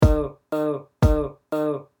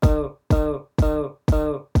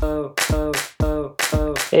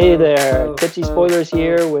Hey there, Tipsy Spoilers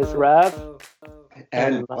here with Raf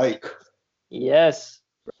and And Mike, yes,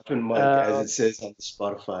 and Mike, as uh, it says on the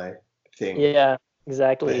Spotify thing, yeah, the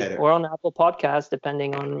exactly. header. We're on Apple Podcast,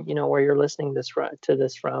 depending on where you're listening to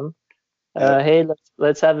this from. Yep. Hey,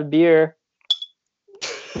 let's have a beer.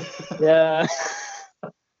 Yeah,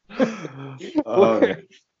 Um, we're,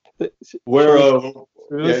 should we're we tell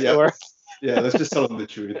the yeah, truth yeah, or yeah. Let's just tell them the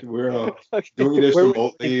truth. We're okay? doing this We're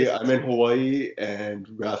recording remotely. this I'm in in Sweden. Hawaii, and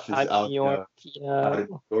Raf is I'm in New York. out Yeah, in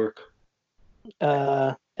New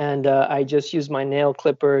York. and I just used my nail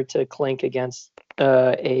clipper to clink against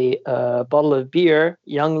a bottle of beer,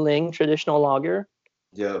 Youngling traditional lager.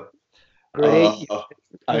 Yep. Great, Uh,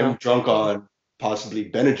 you I'm know. drunk on possibly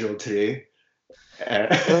Benadryl today. And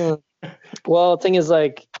Mm. Well, thing is,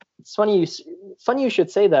 like, it's funny you should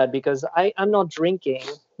say that because I'm not drinking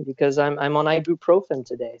because I'm on ibuprofen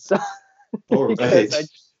today. So all because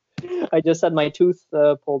right. I just had my tooth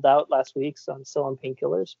pulled out last week, so I'm still on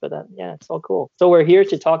painkillers. But yeah, it's all cool. So we're here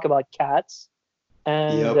to talk about cats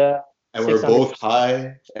and Yep. And we're 600. both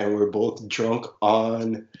high, and we're both drunk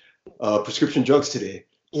on prescription drugs today.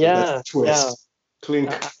 So that's the Yeah, yeah. twist. Clink.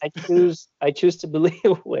 I choose to believe.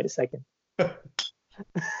 Wait a second.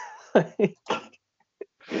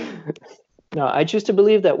 No, I choose to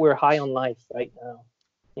believe that we're high on life right now.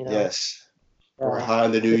 You know, Yes. We're uh, high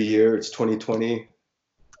on the new year. It's 2020.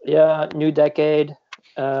 yeah, new decade.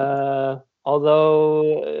 Although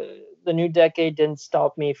the new decade didn't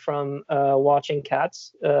stop me from watching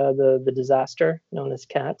Cats, the disaster known as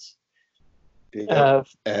Cats. Yep. Uh,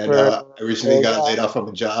 And for I recently got yeah, laid off from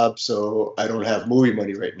a job, so I don't have movie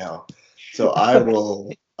money right now. So I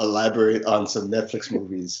will elaborate on some Netflix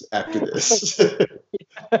movies after this.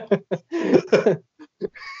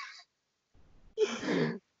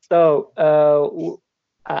 so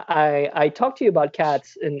I talked to you about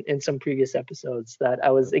cats in some previous episodes that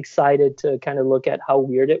I was excited to kind of look at how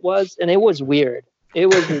weird it was, and it was weird. It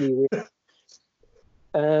was really weird.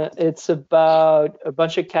 It's about a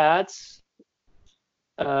bunch of cats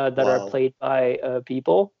that are Wow. played by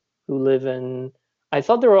people who live in. I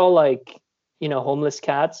thought they were all like homeless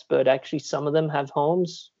cats, but actually some of them have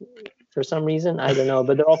homes for some reason. I don't know,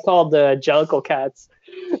 but they're all called Jellicle cats,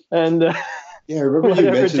 and Yeah, I remember you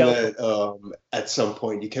whatever mentioned Jellicle. that at some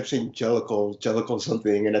point. You kept saying Jellicle, Jellicle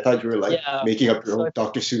something, and I thought you were like Yeah. making up your So own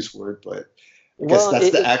Dr. Seuss word, but I guess well,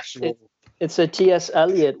 that's the actual. it's a T.S.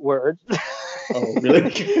 Eliot word. Oh,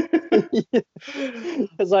 really?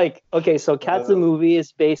 It's like, okay, so Cats the uh, movie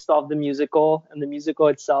is based off the musical, and the musical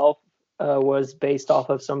itself was based off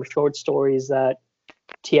of some short stories that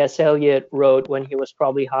T.S. Eliot wrote when he was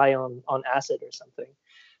probably high on acid or something.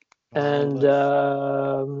 on And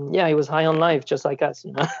life. yeah, he was high on life, just like us.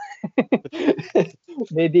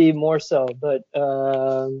 Maybe more so. But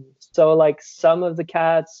so like some of the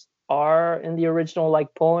cats are in the original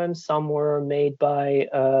like poems. Some were made by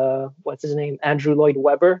what's his name, Andrew Lloyd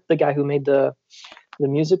Webber, the guy who made the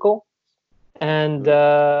musical, and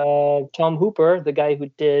Mhm. Tom Hooper, the guy who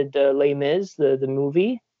did Les Mis, the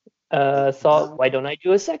movie. Thought, Yeah. why don't I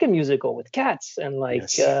do a second musical with cats and like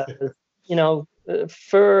Yes.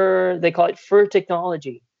 fur? They call it fur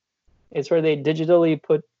technology. It's where they digitally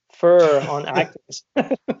put fur on actors.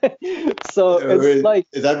 So it's like,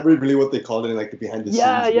 Is that really what they called it in like the behind the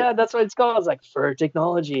yeah, scenes bit? yeah, that's what it's called. It's like fur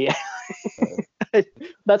technology. Uh,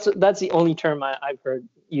 That's the only term I've heard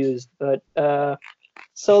used. But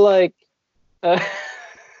so like, uh,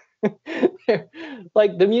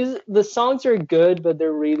 like the music, the songs are good, but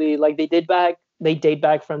they're really like they date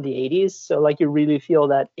back from the 80s. So like you really feel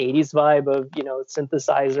that 80s vibe of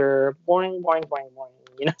synthesizer, boing boing boing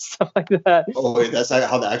boing, stuff like that. oh wait, that's like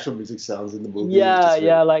how the actual music sounds in the movie. It's Yeah, just very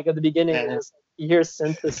yeah, like at the beginning it's eh, just you hear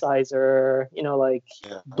synthesizer, like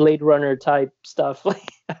yeah. Blade Runner type stuff.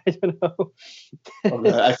 Like I don't know. Oh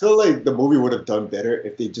man, I feel like the movie would have done better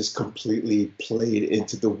if they just completely played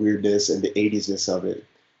into the weirdness and the 80s-ness of it.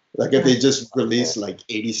 Like if they just released like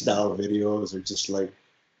 80s style videos or just like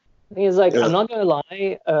Thing is, like, I'm uh, not gonna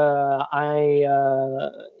lie. I,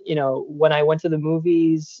 when I went to the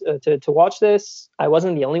movies to watch this, I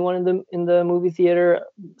wasn't the only one in the movie theater.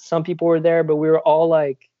 Some people were there, but we were all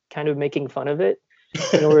like kind of making fun of it.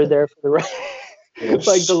 We were there for the like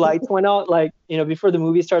the yes. lights went out, like before the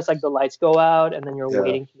movie starts, like the lights go out, and then you're Yeah.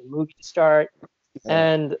 waiting for the movie to start. Yeah.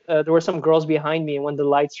 And there were some girls behind me, and when the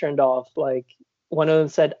lights turned off, like one of them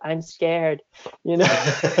said, "I'm scared," you know.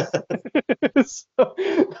 So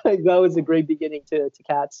like that was a great beginning to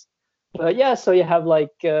Cats. But yeah, so you have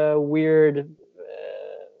like weird,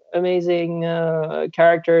 amazing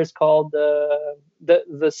characters called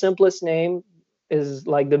the simplest name is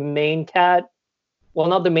like the main cat. well,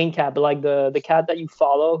 not the main cat, but like the cat that you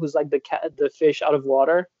follow, who's like the fish out of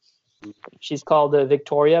water. She's called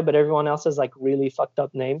Victoria, but everyone else has like really fucked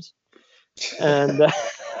up names. And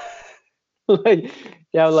like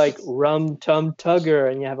you have like Rum Tum Tugger,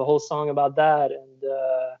 and you have a whole song about that,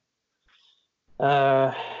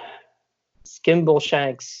 and Skimble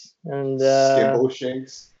Shanks, and Skimbo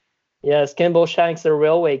Shanks. yeah, Skimble Shanks, the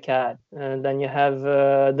railway cat, and then you have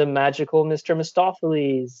the magical Mr.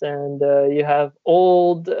 Mistopheles, and you have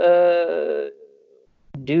old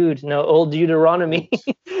dude, no, old Deuteronomy.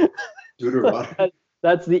 Deuteronomy.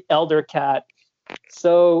 That's the elder cat.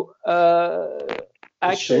 So Is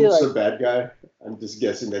actually, Shanks like a bad guy? I'm just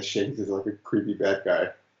guessing that Shanks is like a creepy bad guy.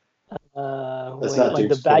 That's wait, not like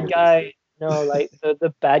the James bad Corden, is guy. it? No, like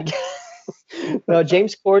the bad guy. No,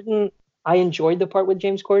 James Corden. I enjoyed the part with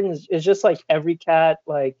James Corden. It's just like every cat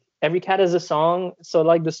has a song. So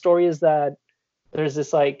like the story is that there's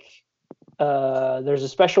this like there's a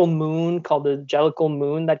special moon called the Jellicle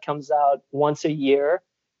Moon that comes out once a year.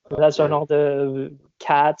 That's when Okay. all the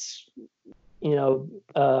cats,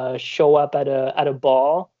 show up at a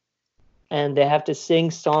ball, and they have to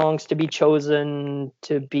sing songs to be chosen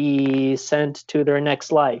to be sent to their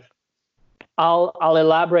next life. I'll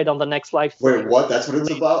elaborate on the next life Wait, thing. what? That's what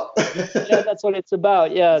it's about? Yeah, that's what it's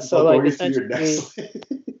about. Yeah, It's so about like going to your essentially, next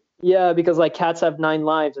life. yeah, because like cats have 9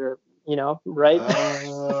 lives, or right?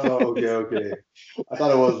 Oh, okay, okay. I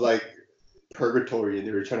thought it was like purgatory and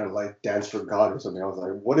they were trying to like dance for God or something. I was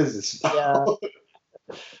like, what is this Yeah, about?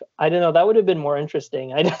 I don't know. That would have been more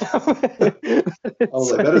interesting. I don't know. I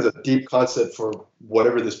was like, that is a deep concept for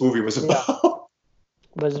whatever this movie was Yeah, about.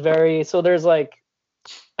 was very so. There's like,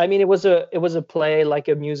 I mean, it was a play, like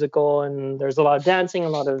a musical, and there's a lot of dancing, a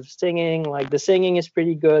lot of singing. Like the singing is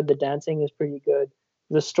pretty good, the dancing is pretty good.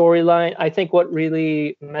 The storyline, I think, what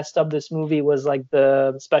really messed up this movie was like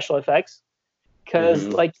the special effects, because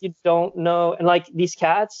Hmm. like you don't know, and like these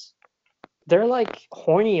cats, they're like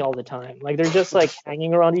horny all the time. Like they're just like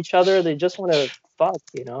hanging around each other. They just want to fuck.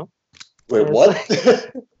 Wait, And it's what?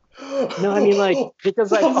 like, no, I mean like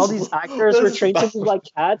because like all these actors What were is this trained to about? be like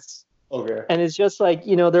cats, Okay. and it's just like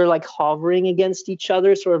they're like hovering against each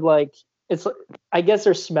other, sort of like it's. I guess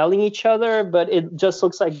they're smelling each other, but it just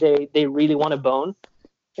looks like they really want to bone.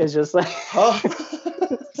 It's just like Huh?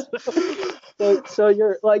 so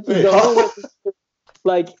you're like you Wait, don't know huh? what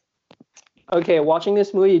like okay, watching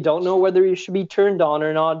this movie, you don't know whether you should be turned on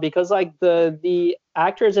or not, because like the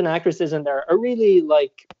actors and actresses in there are really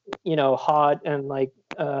like hot, and like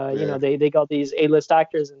Yeah. they got these A-list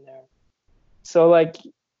actors in there. So like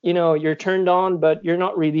you're turned on, but you're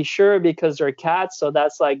not really sure because they're cats. So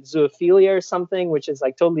that's like zoophilia or something, which is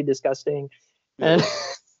like totally disgusting. And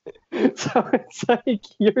Yeah. so it's like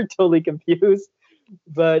you're totally confused.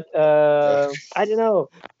 But Yeah. I don't know.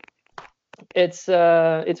 It's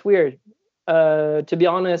weird. To be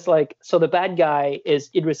honest, like so the bad guy is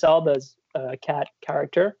Idris Elba's cat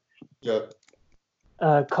character, Yeah.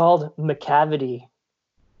 called McCavity,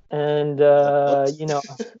 and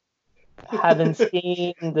What? having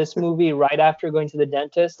seen this movie right after going to the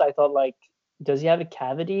dentist, I thought like, does he have a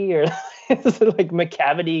cavity, or is it like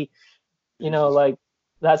McCavity? Like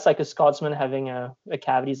that's like a Scotsman having a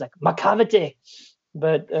cavity. He's like McCavity,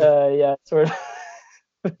 but yeah, sort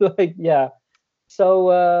of like yeah.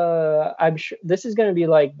 So I'm sure this is gonna be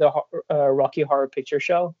like the Rocky Horror Picture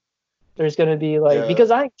Show. There's gonna be like Yeah.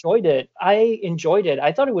 because I enjoyed it. I enjoyed it.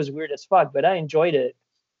 I thought it was weird as fuck, but I enjoyed it.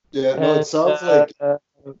 Yeah. No, And it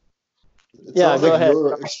yeah, sounds go like ahead.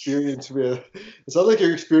 your experience with it sounds like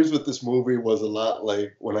your experience with this movie was a lot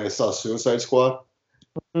like when I saw Suicide Squad.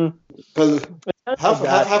 Mm, Because it's kind of like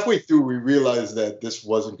that. halfway through we realized that this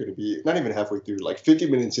wasn't going to be not even halfway through, like 50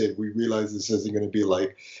 minutes in, we realized this isn't going to be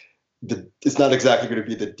like it's not exactly going to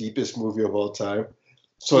be the deepest movie of all time.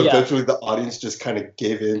 So Yeah. eventually the audience just kind of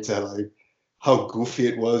gave in to like how goofy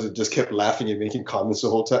it was and just kept laughing and making comments the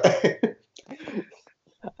whole time.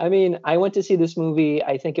 I mean, I went to see this movie,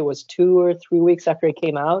 I think it was 2 or 3 weeks after it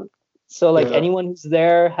came out. So like Yeah. anyone who's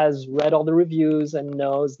there has read all the reviews and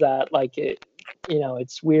knows that like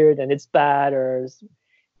it's weird and it's bad, or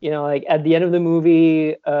like at the end of the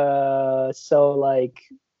movie, so like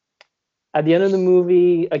at the end of the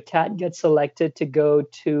movie, a cat gets selected to go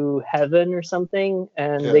to heaven or something,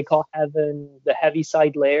 and Yeah. they call heaven the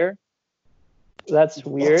Heaviside Layer. That's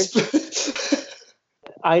What? weird.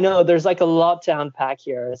 I know there's like a lot to unpack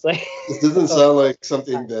here. It's like This doesn't so sound like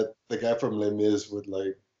something that the guy from Les Mis would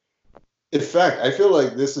like. In fact, I feel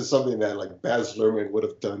like this is something that like Baz Luhrmann would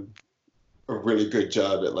have done a really good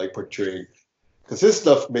job at like portraying, because his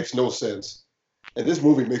stuff makes no sense. And this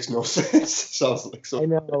movie makes no sense. Sounds like I so.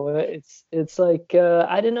 know it's like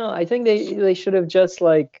I don't know. I think they should have just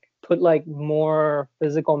like put like more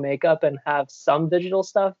physical makeup and have some digital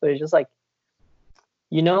stuff, but it's just like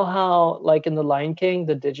you know how like in the Lion King,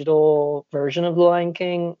 the digital version of the Lion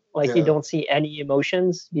King, like you Yeah, don't see any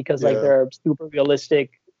emotions because like yeah, they're super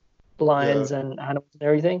realistic yeah, lions and animals and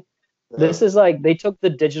everything. yeah. This is like they took the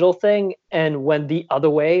digital thing and went the other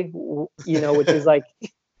way, which is like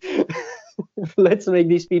let's make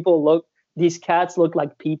these cats look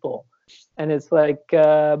like people. And it's like,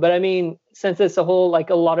 but I mean, since it's a whole, like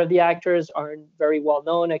a lot of the actors aren't very well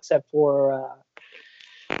known except for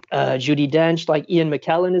Judi Dench, like Ian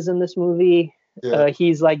McKellen is in this movie. Yeah.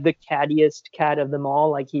 He's like the cattiest cat of them all.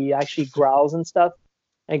 Like he actually growls and stuff,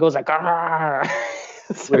 and he goes like, "Arr!"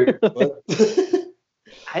 Wait, Sort of what?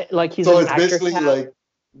 like he's So an it's actor basically cat. like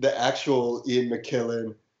the actual Ian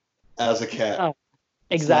McKellen as a cat. Yeah,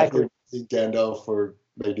 It's not exactly. him being Gandalf or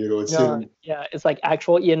Magneto. It's No, him. yeah, it's like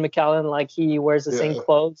actual Ian McKellen. Like he wears the same Yeah.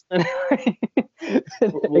 clothes, What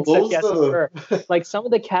except was he has no the? fur. Like some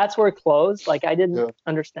of the cats wear clothes. Like I didn't Yeah.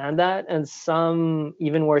 understand that, and some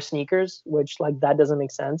even wear sneakers, which like that doesn't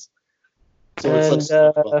make sense. So it's like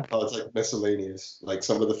And SpongeBob. How it's like miscellaneous. Like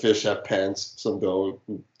some of the fish have pants, some don't.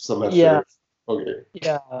 Some have yeah, shirts. Okay.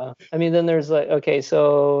 yeah. I mean, then there's like okay,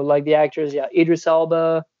 so like the actors, yeah, Idris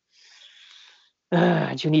Elba,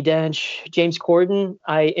 Juni Dench, James Corden.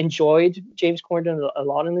 I enjoyed James Corden a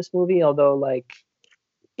lot in this movie, although like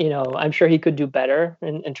I'm sure he could do better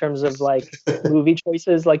in terms of like movie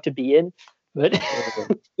choices like to be in. But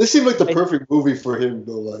This seemed like the I, perfect movie for him,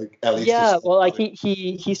 though. Like at least to yeah, start well, like out.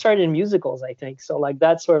 he started in musicals, I think. So like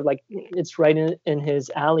that's sort of like it's right in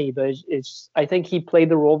his alley. But it's I think he played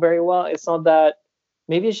the role very well. It's not that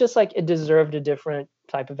maybe it's just like it deserved a different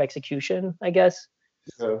type of execution, I guess.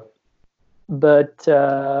 Yeah. But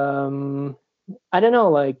I don't know,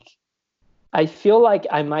 like I feel like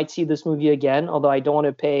I might see this movie again, although I don't want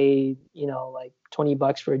to pay, like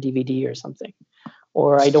 $20 for a DVD or something,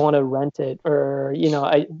 or I don't want to rent it, or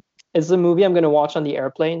it's a movie I'm going to watch on the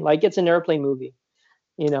airplane. Like it's an airplane movie.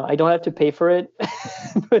 I don't have to pay for it,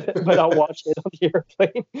 but I'll watch it on the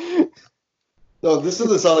airplane. No, this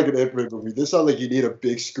doesn't sound like an airplane movie. This sounds like you need a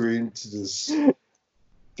big screen to just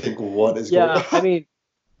think what is going Yeah, I on. mean,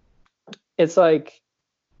 it's like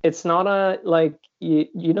it's not a like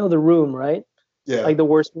you know The Room, right? Yeah. Like the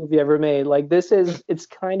worst movie ever made. Like this is it's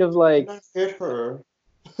kind of Can like I hit her?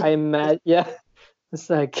 I imagine. Yeah, it's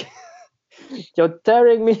like you're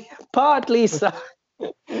tearing me apart, Lisa.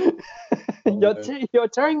 Oh, man. You're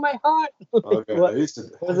tearing my heart. Like, Okay. what I was the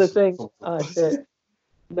used to thing? what Oh was shit. it?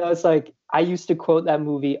 No, it's like I used to quote that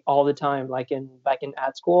movie all the time, like in back in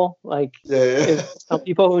art school. Like Yeah, if yeah. some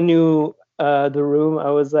people who knew The Room, I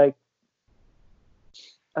was like,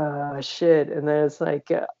 shit. And then it's like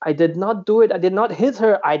I did not do it. I did not hit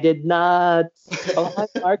her. I did not. Oh hi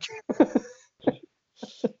Mark.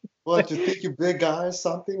 What, you think you big guy or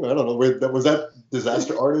something? I don't know. Wait, was that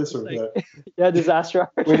Disaster Artist or was Like that yeah, disaster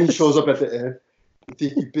when he artist. shows up at the end? You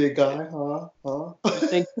think you big guy, huh? Huh? You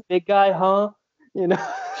think big guy, huh? You know.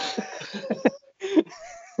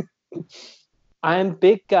 I'm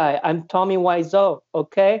big guy. I'm Tommy Wiseau.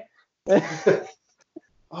 Okay.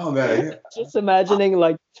 Oh man, Just imagining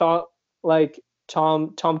like Tomcat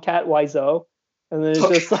Wiseau, and then it's yeah.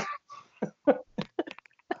 just like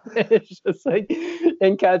it's just like,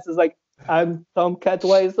 and Cats is like, I'm Tomcat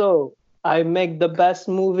Wiseau. I make the best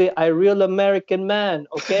movie. I real American man.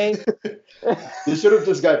 Okay. They should have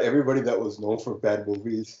just got everybody that was known for bad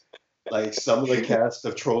movies, like some of the cast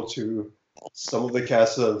of Troll 2, some of the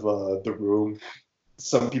cast of The Room,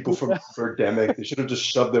 some people from Birdemic. They should have just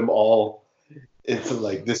shoved them all into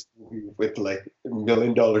like this movie with like $1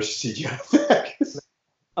 million CGI effects.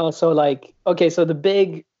 So like, okay, so the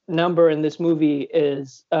big number in this movie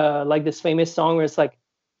is like this famous song where it's like,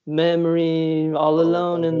 "Memory, all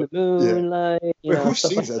alone in the Yeah. moonlight," Wait, who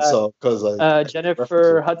stuff sings like that that. song? Because like I can't reference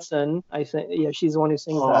Jennifer it. Hudson, I think, yeah, she's the one who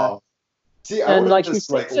sings that, Oh, see, I would and have like she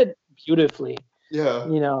just like sings it beautifully, yeah.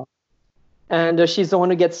 you know. And she's the one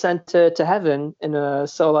who gets sent to heaven, and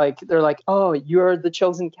so like they're like, "Oh, you're the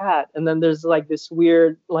chosen cat," and then there's like this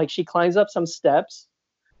weird, like she climbs up some steps,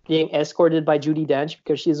 being escorted by Judi Dench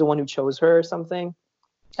because she's the one who chose her or something,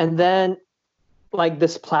 and then like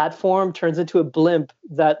this platform turns into a blimp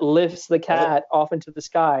that lifts the What cat off into the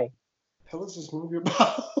sky. the hell is this movie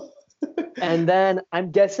about? And then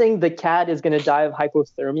I'm guessing the cat is going to die of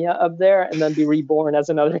hypothermia up there and then be reborn as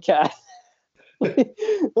another cat. Like,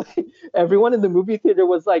 everyone in the movie theater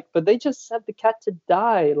was like, but they just sent the cat to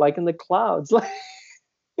die, like in the clouds. Like,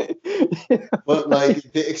 But like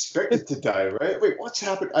Like, they expect it to die, right? Wait, what's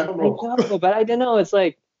happened? I don't I know. know, but I don't know. It's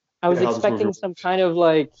like I was How this movie expecting some works. kind of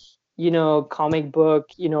like, comic book,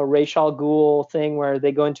 Ra's al Ghul thing where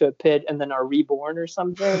they go into a pit and then are reborn or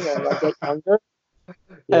something or like get younger.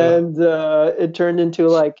 Yeah. And it turned into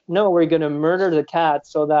like, no, we're gonna murder the cat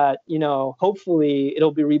so that, hopefully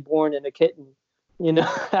it'll be reborn in a kitten,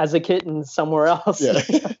 as a kitten somewhere else. Yeah.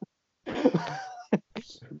 You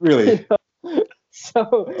Really? know? So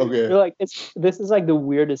Okay. you're like, this is like the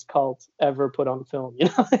weirdest cult ever put on film,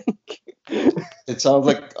 It sounds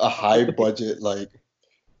like a high budget, like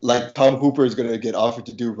Tom Hooper is gonna get offered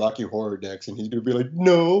to do Rocky Horror next, and he's gonna be like,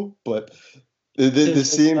 no. But It's this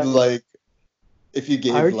just seems like like if you I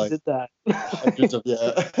gave already like did that. hundreds of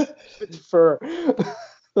With fur.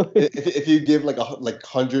 if you give like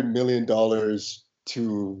 $100 million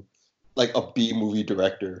to like a B movie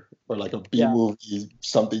director or like a B Yeah. movie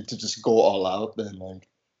something to just go all out, then like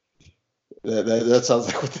that sounds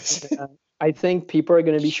like what this is. Yeah. I think people are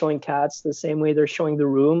going to be showing Cats the same way they're showing The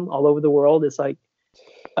Room all over the world. It's like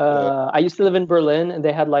Yeah. I used to live in Berlin, and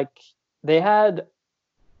they had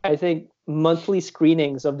I think monthly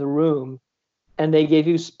screenings of The Room, and they gave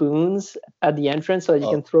you spoons at the entrance so that you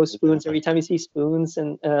Oh, can throw spoons yeah. every time you see spoons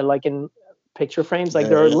and like in picture frames. Like Yeah,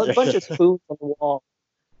 there are yeah, a bunch of yeah. spoons on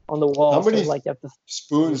the How wall. So many like you have to do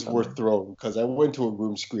spoons were something. thrown? Because I went to a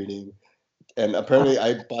room screening and apparently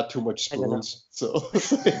I bought too much I don't know. spoons. So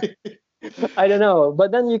I don't know,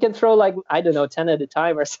 but then you can throw like I don't know 10 at a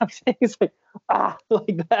time or something. It's like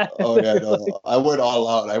like that. And oh then yeah, you're like, no, I went all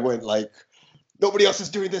out. I went like nobody else is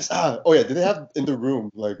doing this. Oh yeah, did they have in the room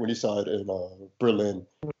like when you saw it in Berlin?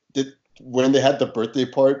 Did when they had the birthday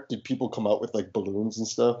part? Did people come out with like balloons and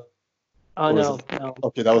stuff, oh or was no, it no,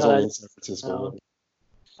 okay? That was no, only in San no. Francisco.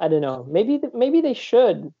 I don't know. Maybe they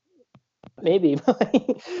should. Maybe.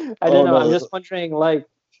 I Oh don't know. I'm no, just wondering like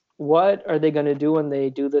what are they gonna do when they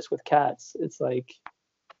do this with cats? It's like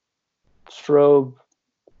strobe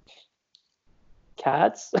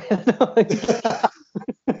cats. I don't know,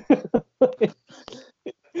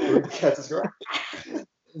 cats is going.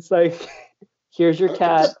 it's like here's your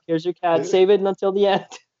cat. Here's your cat. Save it until the end.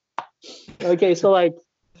 Okay, so like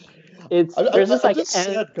there's this I'm like just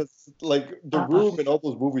end. sad because like The Uh, Room and all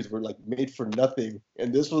those movies were like made for nothing,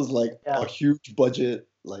 and this was like yeah, a huge budget,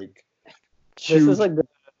 like this is huge. like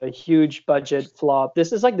a huge budget flop.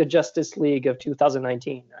 This is like the Justice League of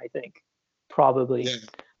 2019, I think, probably. Yeah,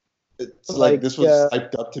 it's like Like, this was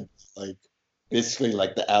hyped up to be like basically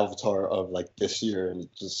like the Avatar of like this year, and it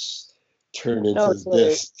just turned no, into it's like,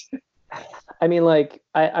 this. I mean, like,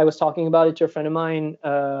 I was talking about it to a friend of mine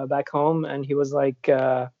back home, and he was like,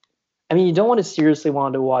 I mean, you don't want to seriously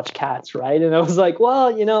want to watch Cats, right? And I was like, well,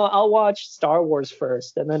 I'll watch Star Wars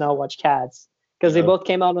first, and then I'll watch Cats because they Yeah, both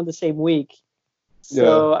came out on the same week. yeah,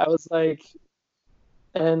 So I was like,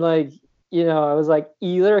 and like, I was like,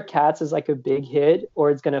 either Cats is like a big hit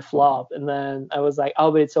or it's gonna flop. And then I was like,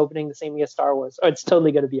 oh, but it's opening the same week as Star Wars, or it's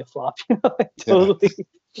totally gonna be a flop, like, yeah. totally.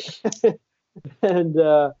 And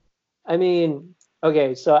I mean,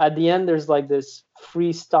 okay, so at the end there's like this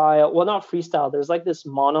freestyle, well, not freestyle. There's like this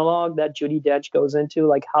monologue that Judi Dench goes into,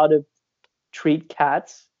 like how to treat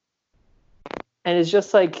cats, and it's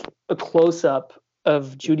just like a close up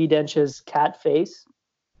of Judi Dench's cat face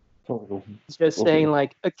just Okay. saying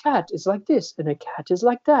like a cat is like this and a cat is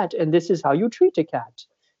like that and this is how you treat a cat,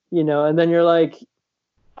 and then you're like,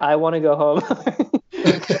 I want to go home.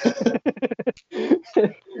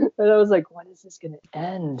 And I was like, when is this going to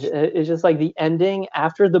end? It's just like the ending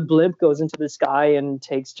after the blimp goes into the sky and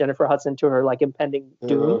takes Jennifer Hudson to her like impending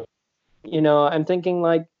doom. Uh, I'm thinking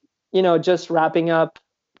like, just wrapping up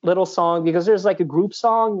little song because there's like a group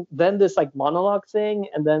song, then this like monologue thing,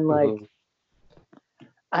 and then like mhm.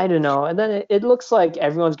 I don't know. And then it looks like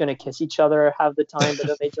everyone's gonna kiss each other half the time, but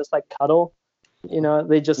then they just like cuddle.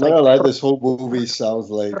 They just I'm not like, gonna lie, this whole movie sounds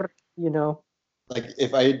you know. like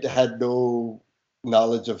if I had no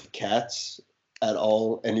knowledge of cats at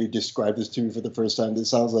all, and you described this to me for the first time, this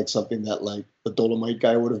sounds like something that like the Dolomite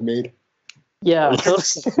guy would have made, or Yeah, like totally.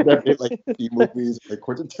 something that made like B movies, like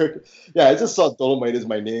Quentin Tarantino. Yeah, I just saw Dolomite as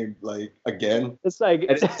my name like again, It's like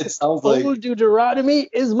and it sounds like old Deuteronomy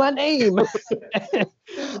is my name, I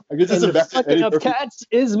could just and the imagine fucking Eddie of Murphy. cats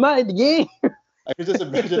is my game. I could just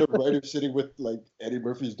imagine a writer sitting with like Eddie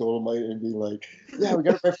Murphy's Dolomite and being like, "Yeah, we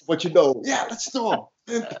got to write for what you know. Yeah, let's do them."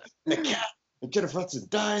 And the cat, and Jennifer Hudson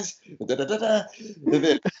dies, and da da da da, and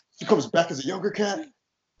then she comes back as a younger cat,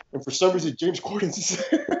 and for some reason James Corden's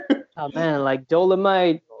Oh man, like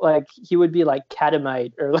Dolomite, like he would be like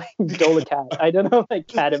Catamite or like Dolacat. I don't know, like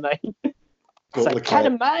Catamite. It's like Dolacat.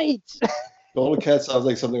 Catamite. Dolacat sounds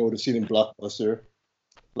like something I would have seen in Blockbuster.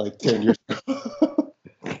 like 10 years ago.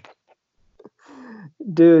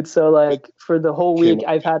 Dude, so It like for the whole came week up.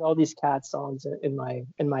 I've had all these cat songs in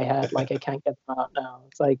my head. Like I can't get them out now.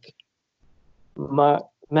 It's like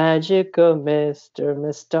Magic of Mr.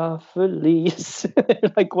 Mistopheles.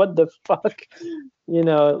 Like what the fuck?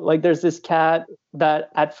 Like there's this cat that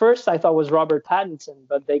at first I thought was Robert Pattinson,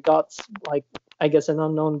 but they got like I guess an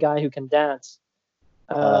unknown guy who can dance.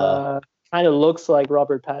 Uh, Uh Kind of looks like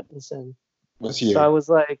Robert Pattinson. was So I here. was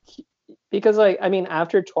like, because like I mean,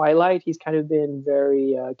 after Twilight, he's kind of been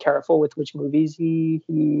very careful with which movies he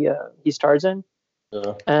stars in,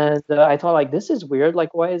 Yeah. and I thought like this is weird.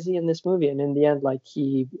 Like, why is he in this movie? And in the end, like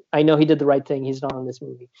I know he did the right thing. He's not in this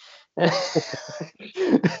movie.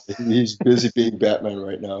 He's busy being Batman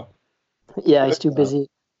right now. Yeah, he's But, too busy.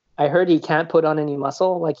 I heard he can't put on any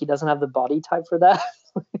muscle. Like he doesn't have the body type for that.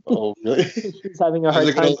 oh, really? He's having a Is hard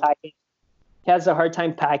it gonna? time packing. He has a hard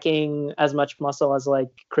time packing as much muscle as like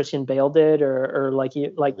Christian Bale did, or like Yeah.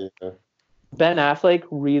 Ben Affleck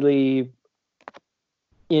really,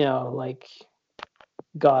 like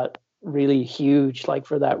got really huge like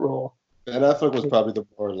for that role. Ben Affleck was probably the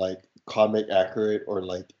more like comic accurate, or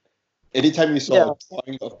like anytime you saw Yeah, a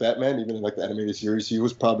drawing of Batman, even in like the animated series, he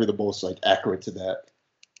was probably the most like accurate to that.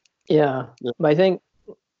 yeah. Yeah. But I think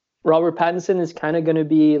Robert Pattinson is kind of going to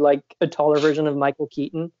be like a taller version of Michael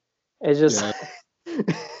Keaton. It's just, Yeah.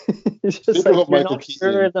 it's just Speaking like of you're Michael not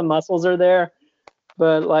sure Keaton, if the muscles are there,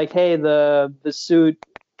 but like, hey, the suit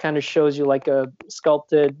kind of shows you like a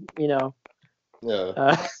sculpted, yeah,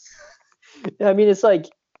 Uh, I mean, it's like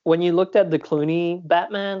when you looked at the Clooney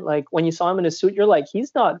Batman, like when you saw him in a suit, you're like, he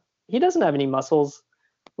doesn't have any muscles.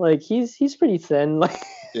 Like he's pretty thin. Like,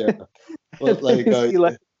 yeah. Well, and then like, you see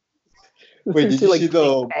like, wait, you did see you like see big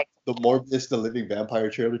the pecs. the Morbius the Living Vampire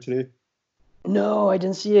trailer today? No, I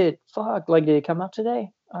didn't see it. Fuck, like did it come out today?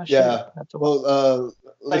 Oh shit, Yeah. I have to watch. Well, let's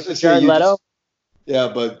Like with just say Jared you Leto. just yeah,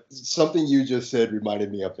 but something you just said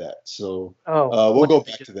reminded me of that. So Oh, we'll what go did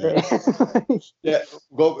I back to just that. say? Yeah,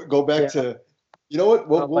 go back Yeah, to. You know what?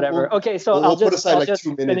 We'll we'll whatever. we'll, Okay, so we'll, I'll we'll put just aside I'll like just 2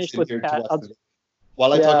 minutes finish in with here to cat. watch the.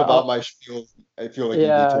 While I Yeah, talk about I'll my spiel, I feel like you need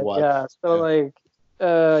to Yeah, watch. yeah. So Yeah.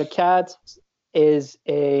 like Cats is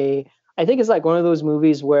a I think it's like one of those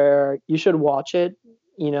movies where you should watch it,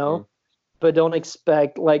 Mm. but don't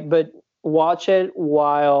expect but watch it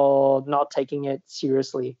while not taking it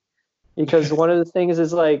seriously. Because one of the things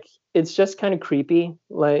is like it's just kind of creepy.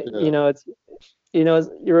 Like, Yeah. it's you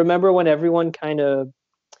remember when everyone kind of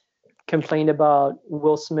complained about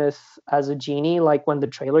Will Smith as a genie, like when the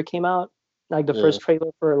trailer came out, like the Yeah. first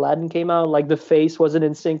trailer for Aladdin came out, like the face wasn't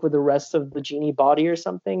in sync with the rest of the genie body or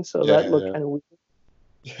something, so that looked Yeah. kind of weird.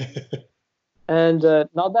 Yeah. And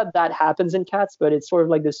not that that happens in Cats, but it's sort of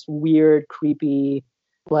like this weird, creepy,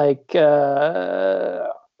 like are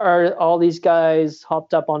all these guys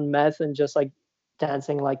hopped up on meth and just like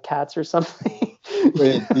dancing like cats or something?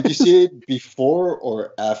 Wait, did you see it before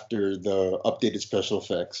or after the updated special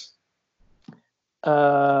effects?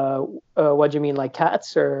 What do you mean, like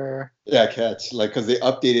cats or? Yeah, cats. Like, because they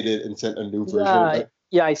updated it and sent a new version. Yeah, Like,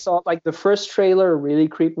 yeah, I saw like the first trailer really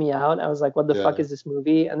creeped me out. I was like, what the fuck yeah, is this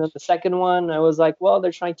movie? And then the second one, I was like, well,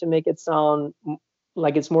 they're trying to make it sound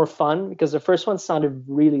like it's more fun because the first one sounded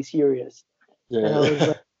really serious. And I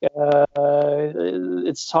was yeah, like,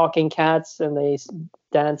 it's talking cats and they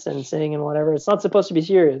dance and sing and whatever. It's not supposed to be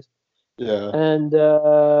serious. yeah. And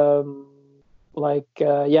yeah,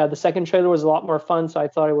 the second trailer was a lot more fun. So I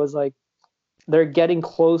thought it was like they're getting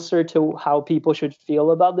closer to how people should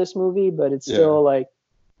feel about this movie, but it's Yeah. still like,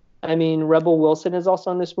 I mean, Rebel Wilson is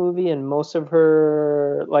also in this movie, and most of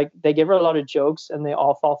her, like, they give her a lot of jokes and they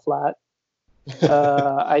all fall flat.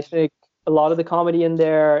 I think a lot of the comedy in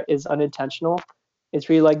there is unintentional. It's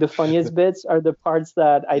really like the funniest bits are the parts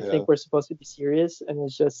that I Yeah, think were supposed to be serious, and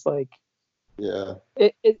it's just like yeah,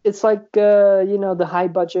 it's like the high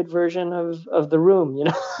budget version of The Room,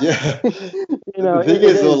 yeah. The thing it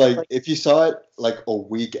is though, is like like, if you saw it like a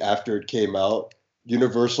week after it came out,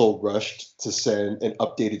 Universal rushed to send an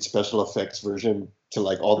updated special effects version to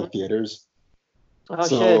like all the theaters. oh shit,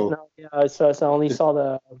 So no, yeah, so I only it,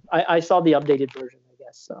 saw I saw the updated version, I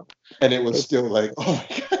guess. So and it was it's still like, oh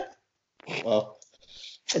my god, well,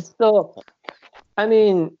 it's still, I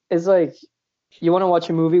mean, it's like you want to watch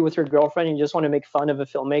a movie with your girlfriend and you just want to make fun of a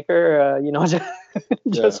filmmaker, yeah,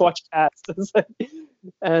 just watch Cats.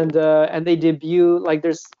 And they debut like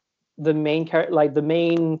there's the main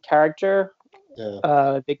character,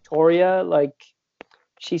 yeah, Victoria, like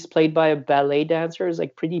she's played by a ballet dancer, is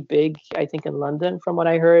like pretty big, I think, in London from what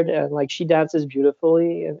I heard, and like she dances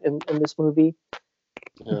beautifully in this movie.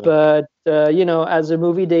 yeah, But as a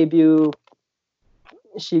movie debut,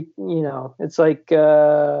 she, it's like,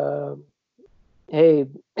 hey,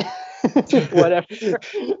 whatever.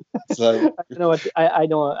 It's like, I don't know what I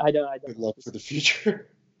don't. good luck for the future.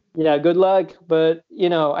 Yeah, good luck. But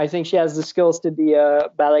I think she has the skills to be a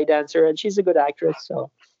ballet dancer, and she's a good actress.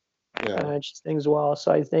 So Yeah. she sings well.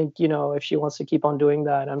 So I think if she wants to keep on doing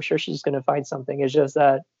that, I'm sure she's going to find something. It's just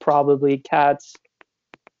that probably Cats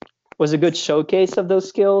was a good showcase of those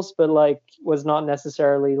skills, but like was not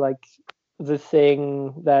necessarily like the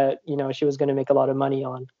thing that she was going to make a lot of money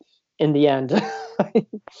on in the end.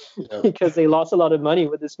 Yeah. Because they lost a lot of money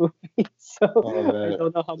with this movie. So Oh I man.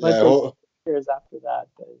 don't know how Yeah. much they years after that.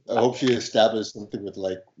 I hope she established something with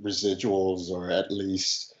like residuals, or at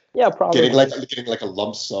least Yeah, getting probably. like a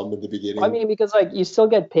lump sum in the I beginning. mean, because like you still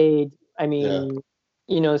get paid. I Yeah.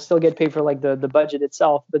 mean, still get paid for like the budget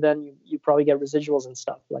itself, but then you probably get residuals and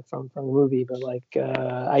stuff like from the movie. But like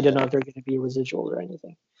I don't Yeah. know if they're going to be residuals or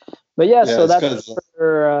anything. But yeah, Yeah. so It's that's because it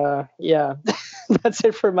for yeah, that's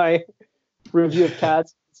it for my review of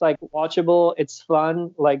Cats. It's like watchable. It's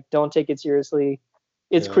fun. Like don't take it seriously.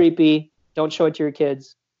 It's yeah. creepy. Don't show it to your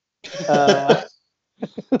kids. Uh,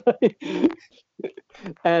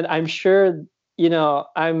 and I'm sure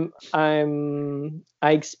I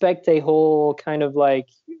expect a whole kind of like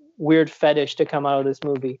weird fetish to come out of this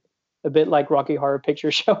movie, a bit like Rocky Horror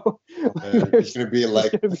Picture Show. Oh man, it's there's gonna be there's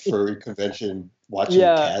like gonna a be furry convention watching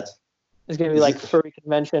yeah, cats. it's gonna be Is like it? furry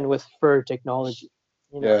convention with fur technology.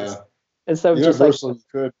 Yeah. Instead of just like Universal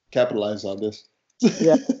could capitalize on this.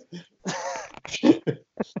 yeah,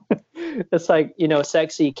 it's like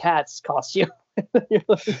sexy cats costume. You're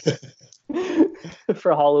like,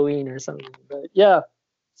 for Halloween or something. But yeah,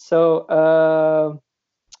 so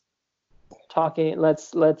talking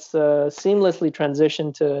let's seamlessly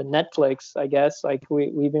transition to Netflix, I guess. Like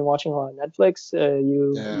we've been watching a lot of Netflix.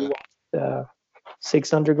 You Yeah. watched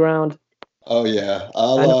Six Underground. Oh yeah.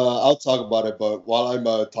 I know. I'll talk about it, but while I'm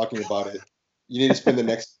talking about it, you need to spend the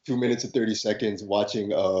next 2 minutes and 30 seconds watching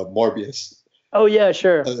Morbius. Oh yeah,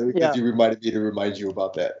 sure. Because Yeah. you reminded me to remind you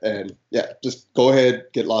about that. And yeah, just go ahead,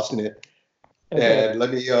 get lost in it. Okay. And let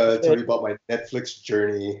me tell you about my Netflix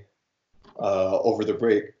journey over the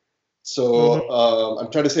break. Mm-hmm. So I'm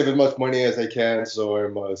trying to save as much money as I can, so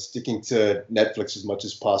I'm sticking to Netflix as much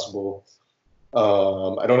as possible.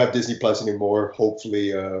 I don't have Disney Plus anymore.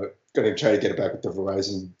 Hopefully, gonna try to get it back with the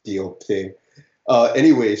Verizon deal thing.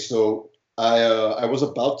 Anyway, so I was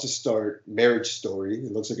about to start Marriage Story.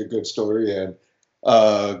 It looks like a good story, and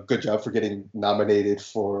good job for getting nominated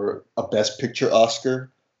for a Best Picture Oscar,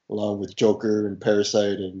 along with Joker and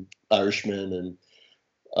Parasite and Irishman and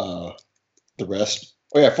uh, the rest.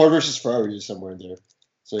 Oh yeah, Ford versus Ferrari is somewhere in there.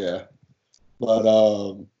 So yeah, but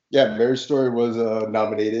yeah, Marriage Story was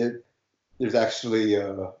nominated. There's actually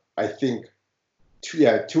I think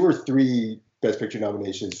two or three Best Picture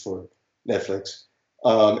nominations for Netflix.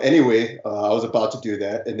 Anyway, I was about to do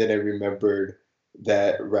that, and then I remembered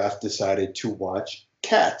that Raph decided to watch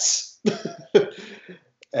Cats,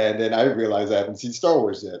 and then I realized I haven't seen Star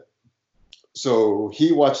Wars yet. So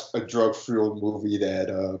he watched a drug-fueled movie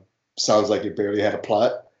that sounds like it barely had a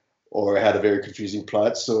plot or had a very confusing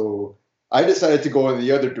plot. So I decided to go in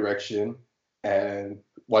the other direction and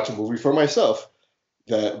watch a movie for myself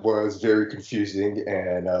that was very confusing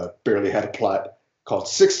and barely had a plot, called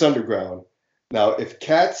Six Underground. Now, if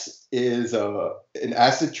Cats is an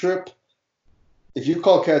acid trip, if you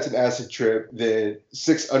call Cats an acid trip, then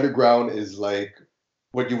Six Underground is like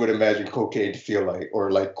what you would imagine cocaine to feel like,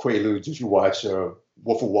 or like Quaaludes if you watch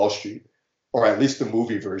Wolf of Wall Street, or at least the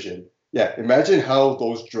movie version. Yeah, imagine how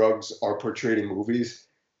those drugs are portrayed in movies,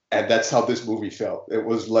 and that's how this movie felt. It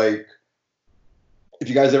was like, if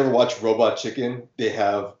you guys ever watch Robot Chicken, they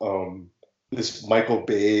have this Michael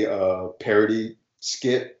Bay parody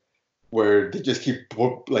skit where they just keep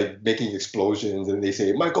like making explosions, and they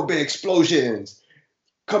say Michael Bay explosions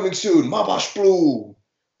coming soon, Mabash Blue,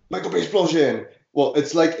 Michael Bay explosion. Well,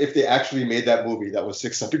 it's like if they actually made that movie that was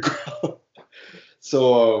Six Underground.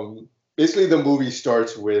 So basically, the movie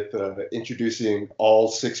starts with introducing all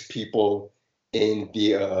six people in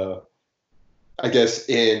the, I guess,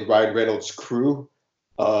 in Ryan Reynolds' crew.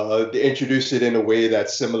 They introduced it in a way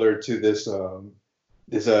that's similar to this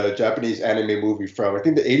Japanese anime movie from, I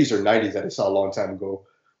think, the 80s or 90s that I saw a long time ago,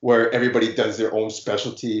 where everybody does their own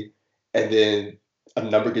specialty, and then a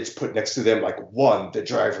number gets put next to them, like one, the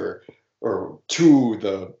driver, or two,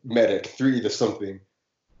 the medic, three, the something.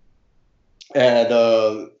 And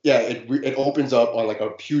yeah, it opens up on like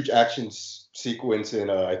a huge action sequence in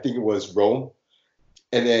I think it was Rome,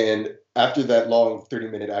 and then after that long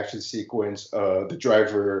 30-minute action sequence, the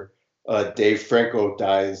driver Dave Franco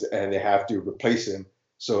dies, and they have to replace him.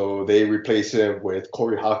 So they replace him with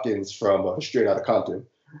Corey Hawkins from Straight Outta Compton.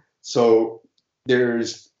 So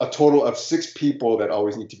there's a total of 6 people that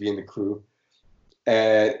always need to be in the crew.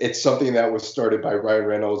 And it's something that was started by Ryan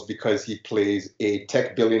Reynolds because he plays a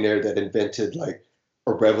tech billionaire that invented like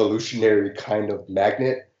a revolutionary kind of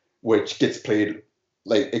magnet, which gets played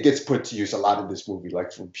like it gets put to use a lot in this movie,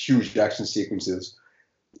 like from huge action sequences.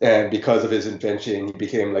 And because of his invention, he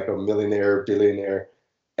became like a millionaire, billionaire,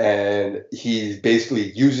 and he's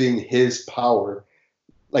basically using his power.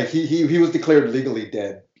 Like he was declared legally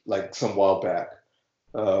dead like some while back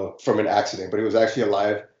from an accident, but he was actually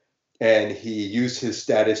alive, and he used his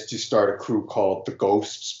status to start a crew called the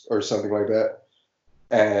Ghosts or something like that.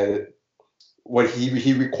 And what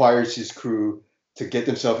he requires his crew to get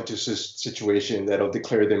themselves into a situation that'll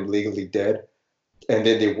declare them legally dead, and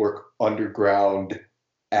then they work underground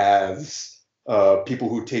as people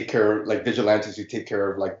who take care, like vigilantes who take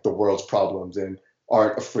care of like the world's problems and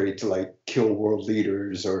aren't afraid to like kill world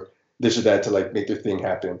leaders or this or that to like make their thing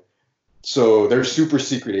happen. So they're super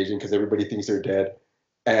secret agent because everybody thinks they're dead,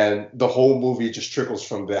 and the whole movie just trickles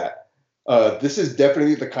from that. This is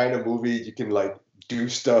definitely the kind of movie you can like do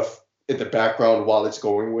stuff in the background while it's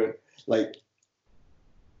going with. Like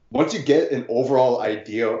once you get an overall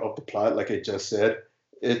idea of the plot, like I just said,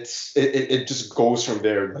 it just goes from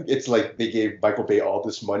there. Like it's like they gave Michael Bay all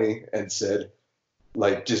this money and said,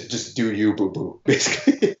 like just do you, boo boo,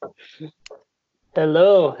 basically.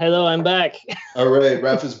 Hello, I'm back. All right,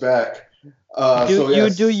 Raph is back.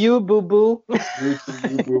 Do you, boo boo? You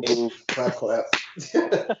boo boo, clap clap.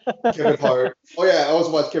 Kevin Hart. Oh yeah, I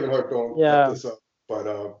also watched Kevin Hart don't Yeah. this up, but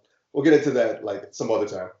we'll get into that like some other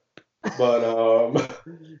time. But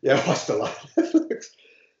yeah, I watched a lot of Netflix.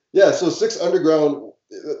 Yeah, so Six Underground.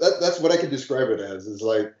 That's what I can describe it as. Is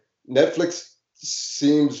like Netflix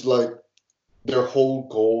seems like their whole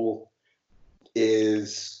goal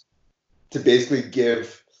is to basically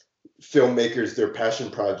give filmmakers their passion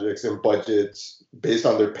projects and budgets based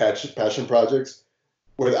on their passion projects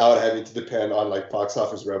without having to depend on like box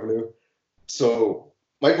office revenue. So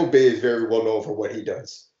Michael Bay is very well known for what he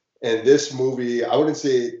does. And this movie, I wouldn't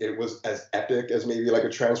say it was as epic as maybe like a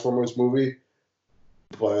Transformers movie,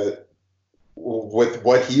 but with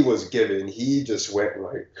what he was given, he just went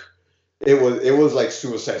like it was like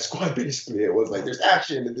Suicide Squad basically. It was like there's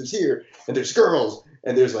action and there's here and there's girls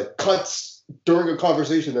and there's like cuts during a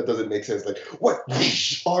conversation that doesn't make sense. Like what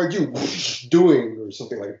are you doing or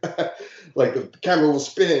something like that. Like the camera will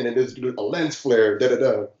spin and there's a lens flare, da da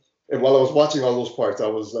da. And while I was watching all those parts, I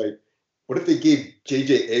was like, what if they gave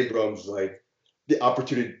J.J. Abrams like the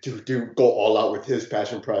opportunity to go all out with his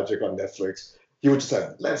passion project on Netflix? He would just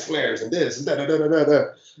have lens flares and this and da da da da da da.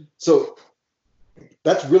 So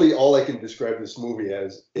that's really all I can describe this movie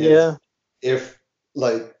as. Is if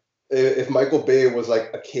like if Michael Bay was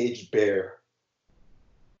like a caged bear,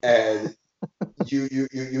 and you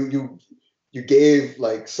gave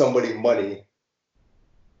like somebody money,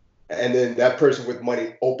 and then that person with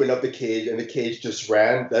money opened up the cage and the cage just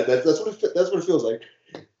ran. That's what it feels like.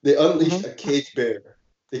 They unleashed a caged bear.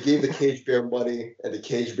 They gave the caged bear money, and the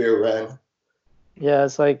caged bear ran. Yeah,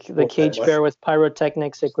 it's like the caged bear with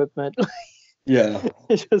pyrotechnics equipment. Yeah.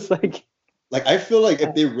 It's just like I feel like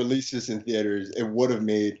if they released this in theaters, it would have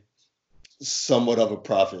made somewhat of a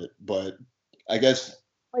profit. But I guess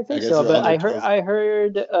I think so. But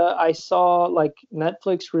I saw like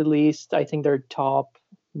Netflix released, I think their top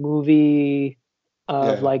movie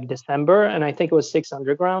of like December, and I think it was Six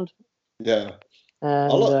Underground. Yeah.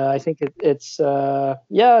 And I think it's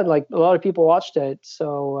like a lot of people watched it.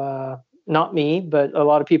 So not me, but a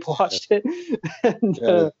lot of people watched it.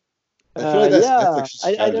 And, I feel like that's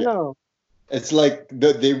Netflix's I don't know. It's like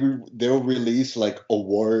they'll release like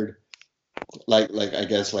award, like I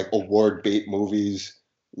guess like award bait movies,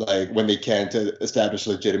 like when they can to establish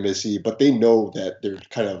legitimacy, but they know that they're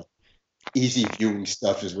kind of easy viewing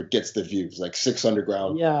stuff is what gets the views. Like Six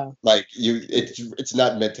Underground, like it's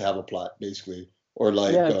not meant to have a plot basically, or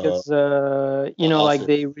like because like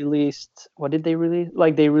they released, what did they release?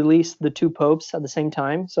 Like they released the Two Popes at the same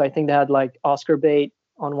time, so I think they had like Oscar bait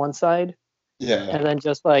on one side. Yeah. And then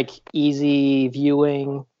just like easy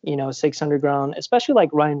viewing, Six Underground, especially like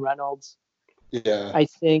Ryan Reynolds. Yeah. I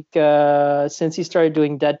think since he started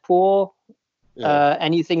doing Deadpool,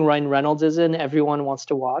 anything Ryan Reynolds is in, everyone wants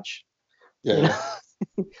to watch. Yeah.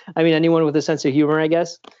 I mean, anyone with a sense of humor, I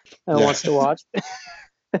guess, wants to watch.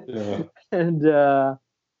 Yeah. And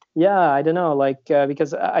I don't know, like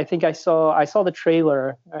because I think I saw the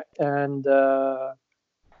trailer and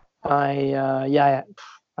I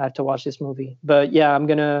have to watch this movie. But yeah, I'm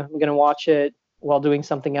gonna watch it while doing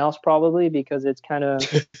something else probably because it's kind of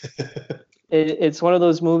it's one of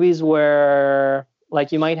those movies where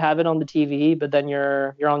like you might have it on the TV, but then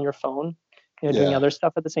you're on your phone, doing Yeah. other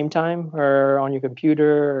stuff at the same time, or on your computer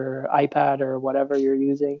or iPad or whatever you're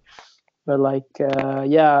using. But like,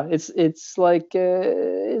 yeah, it's like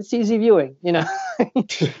it's easy viewing,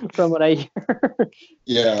 from what I hear.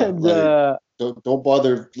 Yeah, And like don't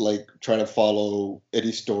bother like trying to follow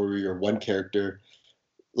any story or one character.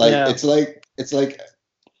 Like yeah, it's like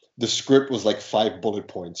the script was like 5 bullet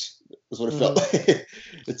points. That's what it felt mhm. like.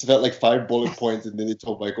 It's felt like 5 bullet points, and then they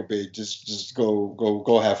told Michael Bay just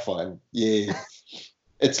go have fun. Yay!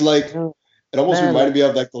 It's like Oh, it almost man, reminded like me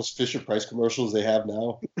of like those Fisher Price commercials they have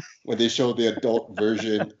now, when they show the adult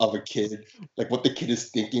version of a kid, like what the kid is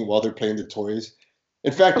thinking while they're playing the toys.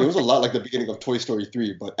 In fact, it was a lot like the beginning of Toy Story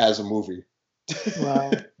 3, but as a movie.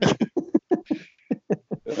 wow.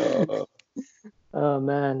 Uh, Oh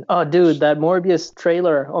man. Oh dude, that Morbius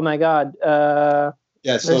trailer. Oh my God. yeah,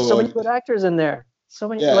 There's so so many good actors in there. So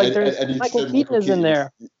many, yeah, like and, there's and you Michael said Keaton Michael is in Keaton.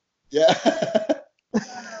 there. Yeah.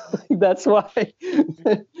 That's why.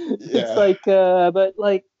 It's Yeah. like but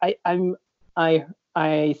like I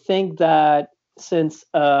I think that since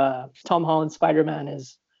Tom Holland Spider-Man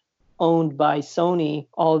is owned by Sony,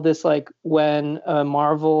 all of this, like when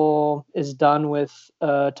Marvel is done with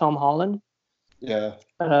Tom Holland, Yeah.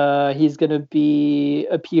 he's going to be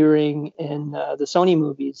appearing in the Sony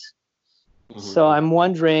movies. So Hmm. I'm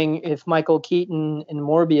wondering if Michael Keaton in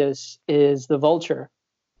Morbius is the Vulture,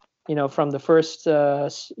 from the first,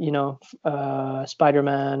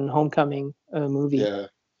 Spider-Man Homecoming movie. Yeah.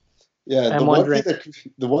 Yeah. I'm wondering.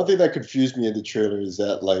 The one thing that confused me in the trailer is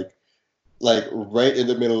that like right in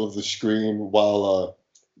the middle of the screen while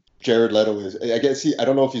Jared Leto is, I guess I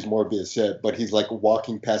don't know if he's Morbius yet, but he's like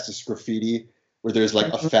walking past this graffiti where there's like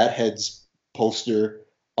a Mhm. Fatheads poster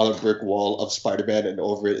on a brick wall of Spider-Man, and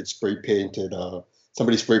over it it's spray painted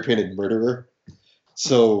somebody spray painted murderer.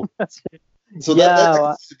 So that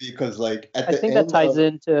Yeah, confused me because like at I the think that end ties of,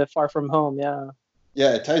 into Far From Home. Yeah,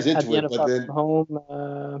 yeah, it ties at into the end it, of Far From Home,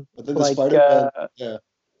 but then the like, Spider-Man, yeah,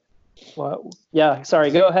 well, yeah. Sorry,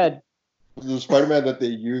 go ahead. the Spider-Man that they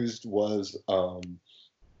used was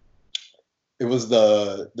it was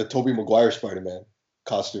the Tobey Maguire Spider-Man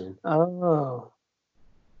costume. Oh,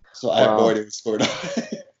 So I have no well, idea what's going on.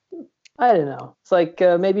 I don't know. It's like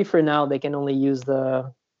maybe for now they can only use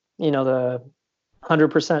the 100%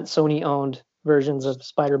 Sony owned versions of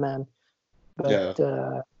Spider-Man. But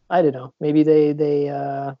Yeah, I don't know. Maybe they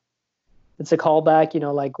it's a callback.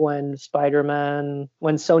 Like when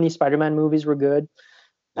Sony Spider-Man movies were good.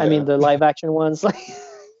 I mean yeah. the live action ones. Like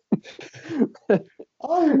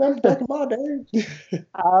I remember back in my day.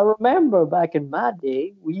 I remember back in my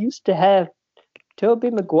day, we used to have Tobey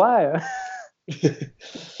Maguire. I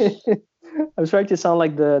was trying to sound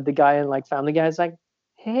like the guy in like Family Guy. It's like,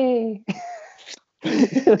 hey,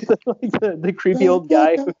 like the creepy old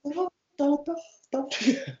guy.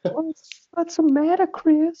 What's the matter,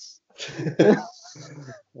 Chris?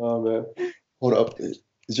 Oh man, hold up.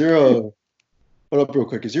 Is your hold up real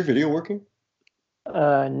quick? Is your video working?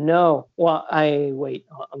 No. Well, I wait.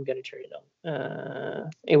 I'm gonna turn it on.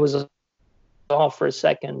 It was off for a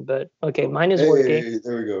second, but okay, mine is working. Hey,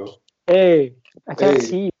 there we go. Hey, I can't Hey,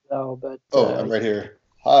 see you though, but oh, I'm right here.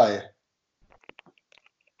 Hi.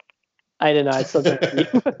 I don't know. I still can't see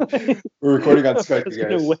you. We're recording on I'm Skype, you just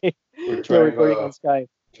gonna guys. wait. We're We're recording on Skype.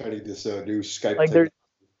 trying this new Skype Like technology.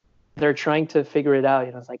 they're trying to figure it out.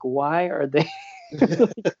 It's like, why are they?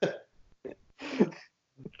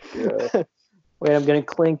 Yeah, Wait, I'm gonna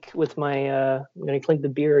clink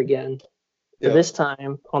the beer again, but yeah. this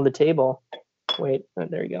time on the table. Wait,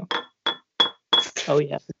 there you go. Oh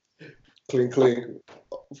yeah, Clink, clink, clink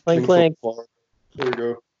clink from clink. afar. There we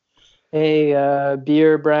go. Hey,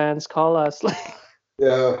 beer brands, call us.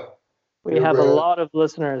 Yeah, We beer have a brand lot of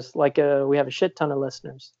listeners. Like, we have a shit ton of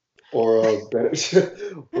listeners. or Bennett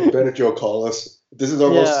or Bennett Joe call us. This is our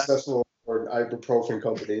most Yeah, successful or an ibuprofen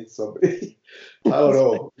company. Somebody, I don't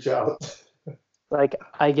know. Shout. like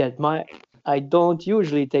I don't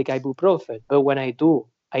usually take ibuprofen, but when I do,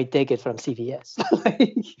 I take it from CVS.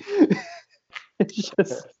 Like, it's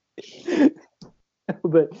just,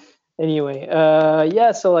 but anyway,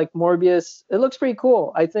 yeah. So like Morbius, it looks pretty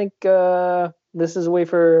cool. I think this is a way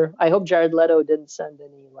for. I hope Jared Leto didn't send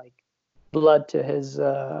any like blood to his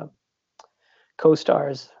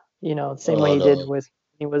co-stars. The same way Oh he did no. with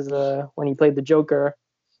when he played the Joker.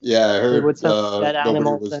 Yeah, I He would heard send dead nobody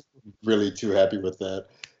animals, and was really too happy with that.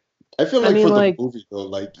 I feel I like mean, for the like, movie though,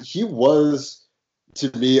 like he was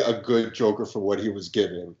to me a good Joker for what he was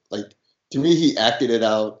given. Like to me, he acted it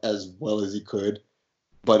out as well as he could,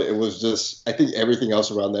 but it was just I think everything else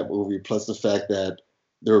around that movie, plus the fact that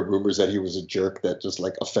there were rumors that he was a jerk that just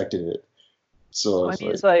like affected it. So I it's mean,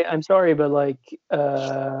 like, it's like, I'm sorry, but like,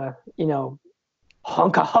 you know,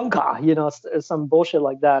 honka honka, you know, some bullshit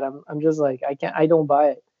like that. I'm just like, I don't buy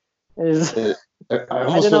it. It's, it, I I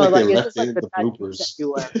almost don't feel know, like they like it's left just like in the the tattoos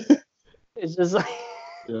bloopers. everywhere. It's just like,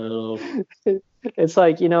 You know? it's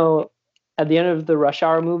like, you know, at the end of the Rush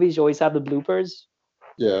Hour movies, you always have the bloopers.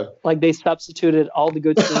 Yeah. Like they substituted all the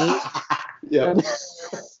good scenes Yep. and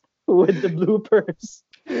with the bloopers.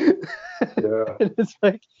 Yeah. And it's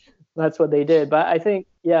like that's what they did. But I think,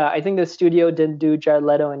 yeah, I think the studio didn't do Jared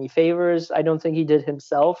Leto any favors. I don't think he did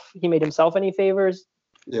himself. He made himself any favors.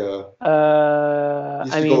 Yeah. He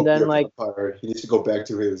needs I to mean, go be then a like, vampire. He needs to go back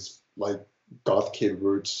to his like goth kid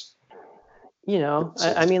roots. you know,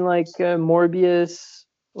 I mean, like Morbius,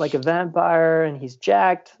 like a vampire, and he's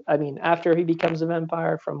jacked. I mean, after he becomes a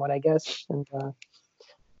vampire, from what I guess, and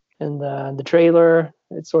in the trailer,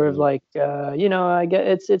 it's sort of Mhm. like, you know, I get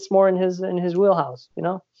it's more in his wheelhouse, you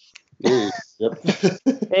know. Hey, yep.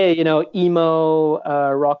 Hey, you know, emo,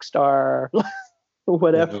 rock star, Yeah.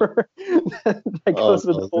 whatever that Oh goes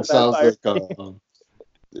with the no, whole vampire thing.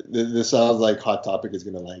 this sounds like Hot Topic is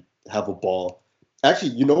gonna like have a ball.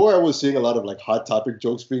 Actually, you know where I was seeing a lot of like Hot Topic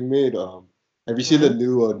jokes being made. Have you seen the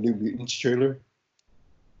Hmm. New Mutants trailer?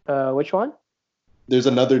 Which one? There's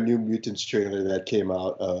another New Mutants trailer that came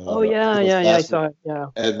out. Oh I think yeah, it was yeah, yeah. I last week, saw it. Yeah.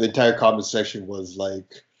 and the entire comment section was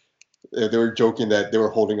like they were joking that they were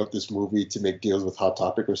holding up this movie to make deals with Hot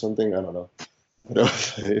Topic or something. I don't know. But I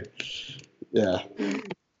was like, yeah,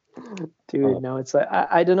 uh, Dude, no, it's like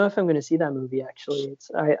I don't know if I'm gonna see that movie actually.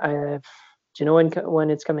 Do you know when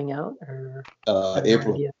it's coming out? Or I have no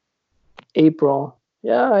April. idea. April.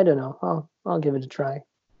 Yeah, I don't know. I'll give it a try.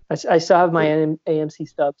 I still have my AMC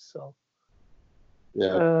stubs, so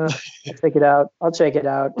Yeah. I'll check it out. I'll check it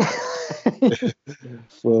out.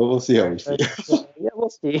 Well, we'll see how we feel. But yeah, we'll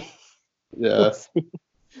see. We'll Yeah. see.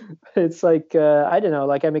 It's like I don't know.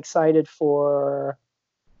 Like I'm excited for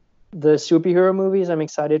the superhero movies. I'm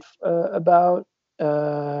excited about.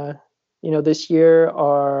 Uh, you know, this year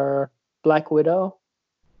are Black Widow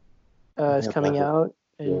is Yeah, coming out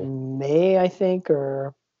yeah. in May, I think,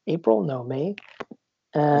 or April. No, May.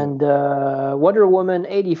 Yeah. And Wonder Woman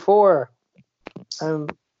 84. I'm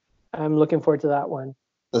I'm looking forward to that one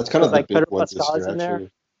That's kind because of the like big Pedro one this Pascal is year, in there.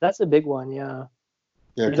 actually. That's a big one. Yeah,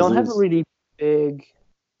 Yeah, we because don't have a really big.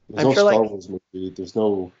 there's I'm no sure Star like Wars movie. There's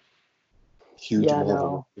no huge yeah,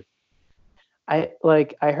 Marvel no.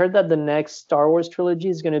 I heard that the next Star Wars trilogy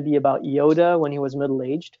is going to be about Yoda when he was middle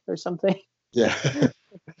aged or something. movie. Yeah.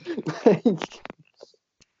 Like,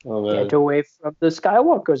 Oh get man. away from the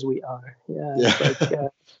Skywalkers, we are. Yeah, Yeah. it's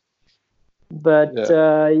like, but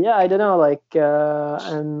Yeah. yeah, I don't know. Like,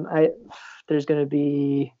 there's going to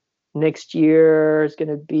be next year. It's going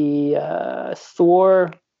to be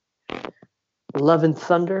Thor, Love and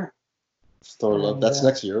Thunder, Star Love. and That's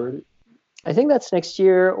next year already. I think that's next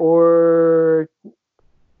year or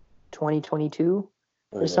 2022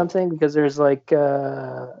 Oh or yeah. something because there's like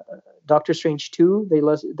Doctor Strange 2.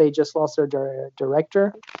 They just lost their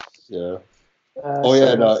director. Yeah. Uh, Oh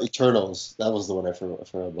yeah, so and Eternals. That was the one I forgot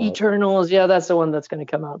about. Eternals, yeah, that's the one that's going to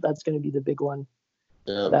come out. That's going to be the big one.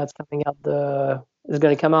 Yeah. That's coming out is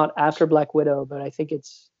going to come out after Black Widow, but I think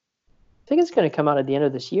it's going to come out at the end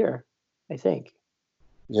of this year. I think.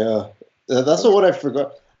 Yeah. That's the one I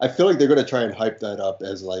forgot. I feel like they're gonna try and hype that up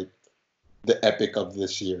as like the epic of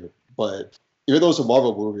this year. But even though it's a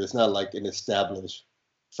Marvel movie, it's not like an established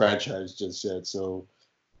franchise just yet. So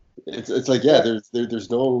it's like yeah, Yeah, there's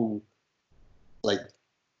no like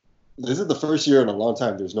this is the first year in a long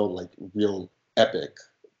time. There's no like real epic.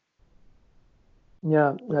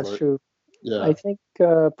 yeah, that's But true. I yeah. think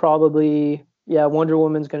probably yeah, Wonder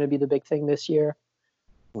Woman's going to be the big thing this year.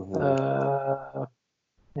 Hmm. Uh,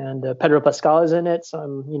 and Pedro Pascal is in it.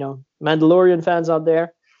 Some Mandalorian fans out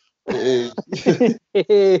there. Hey.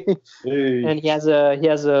 Hey. And he has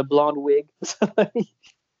a blonde wig.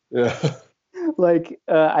 Yeah. Like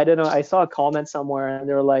I don't know. I saw a comment somewhere, and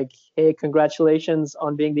they were like, "Hey, congratulations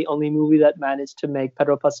on being the only movie that managed to make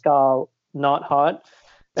Pedro Pascal not hot."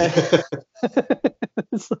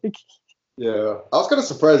 It's like, Yeah. I was kind of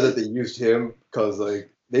surprised that they used him because like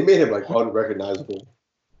they made him like unrecognizable.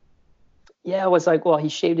 yeah, it was like, well, he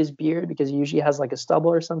shaved his beard because he usually has like a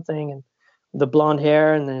stubble or something, and the blonde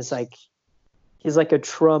hair, and then it's like he's like a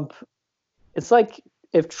Trump. It's like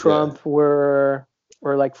if Yeah. Trump were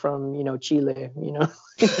like from Chile.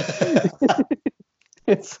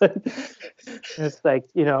 It's like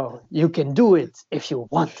you can do it if you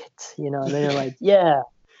want it. And then you're like, yeah.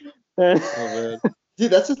 Oh man. See,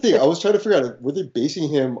 that's the thing. I was trying to figure out, were they basing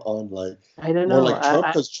him on like I don't more know. like Trump?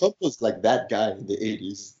 Because Trump was like that guy in the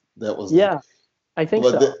 80s that was like, Yeah, I think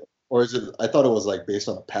but so. or is it? I thought it was like based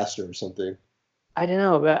on a pastor or something. I don't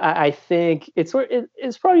know, but I think it's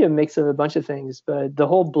probably a mix of a bunch of things. But the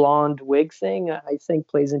whole blonde wig thing, I think,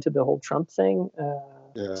 plays into the whole Trump thing,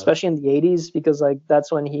 Yeah, especially in the '80s, because like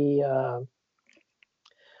that's when he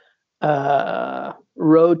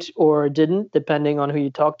wrote or didn't, depending on who you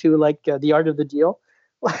talk to, like The Art of the Deal.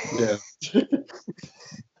 yeah.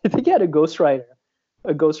 I think he had a ghostwriter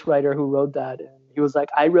who wrote that, and he was like,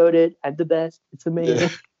 "I wrote it. I'm the best. It's Yeah. amazing."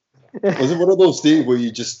 Was it one of those things where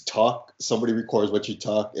you just talk, somebody records what you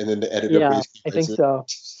talk, and then the editor Yeah, basically I writes think it? so.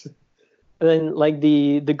 And then like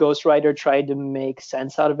the ghostwriter tried to make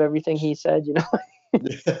sense out of everything he said, you know.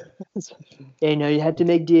 Yeah. You know, you have to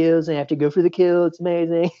make deals and you have to go for the kill. It's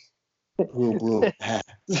amazing. Boom, boom.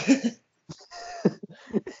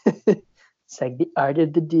 It's like the art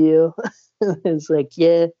of the deal. It's like,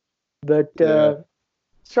 yeah, but Yeah.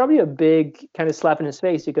 it's probably a big kind of slap in his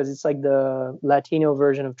face because it's like the Latino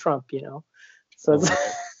version of Trump, you know. So Oh it's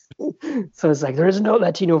man. so it's like there is no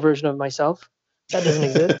Latino version of myself. That doesn't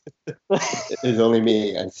exist. It's only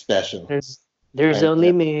me. I'm special. there's there's I only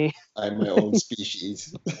am. me. I'm my own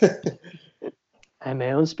species. I'm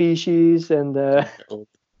my own species, and I'm my own.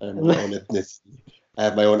 I'm my own ethnicity. I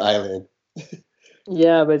have my own island.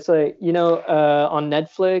 yeah, but it's like, you know, on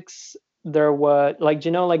Netflix there was like,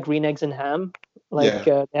 you know, like Green Eggs and Ham, like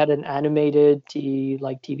Yeah. they had an animated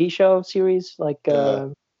TV show series like Yeah.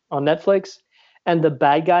 on Netflix, and the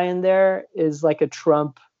bad guy in there is like a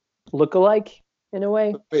Trump lookalike in a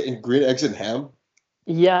way. Wait, in green eggs and ham?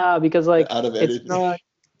 Yeah, because like Out of it's anything? not,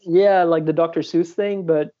 yeah, like the Dr. Seuss thing,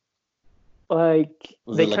 but like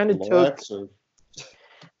Was they it like kind of took, Lorax or?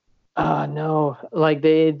 no, like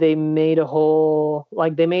they made a whole,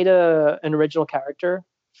 like they made an original character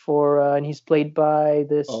for and he's played by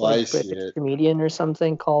this Oh, I like see British it. comedian or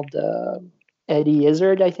something called Eddie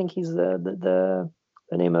Izzard, I think he's the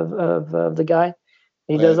name of the guy. And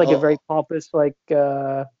he does Man, like a very oh, pompous like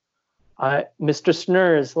Mr.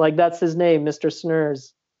 Snurs, like that's his name, Mr.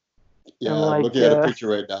 Snurs. And yeah. I'm like looking at a picture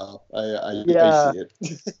right now. I yeah, see it.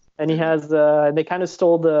 and he has they kind of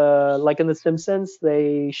stole the, like in the Simpsons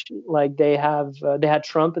like they had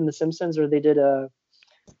Trump in the Simpsons, or they did a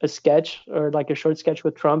sketch or like a short sketch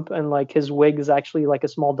with Trump, and like his wig is actually like a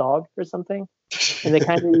small dog or something. And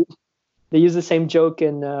they use the same joke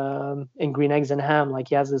in Green Eggs and Ham. Like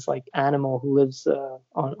he has this like animal who lives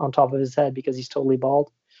on top of his head because he's totally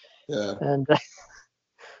bald, Yeah. and so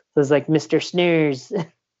it's like Mr. Sneers.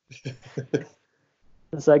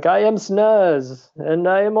 It's like I am Snuz and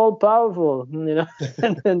I am all powerful, you know.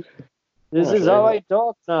 And then this Oh is how man. I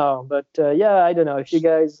talk now. But yeah, I don't know if you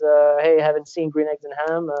guys hey haven't seen Green Eggs and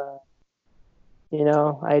Ham. You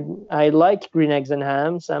know, I like Green Eggs and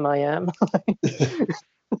Ham. Sam, I am.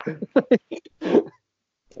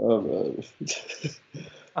 Oh man.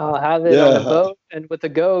 I'll have it on a Yeah. boat and with a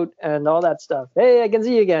goat and all that stuff. Hey, I can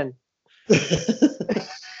see you again.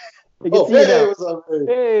 I can Oh, see you hey, now. what's up, man?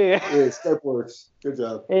 Hey, Hey, Skype works. Good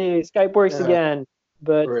job. hey, Skype works Yeah. again. All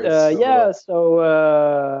But right. yeah,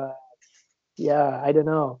 so yeah, I don't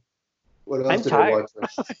know. What else I'm did I tired.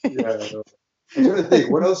 watch? Yeah, I know. I'm trying to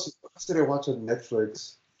think. What else did I watch on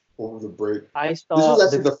Netflix over the break? I This was saw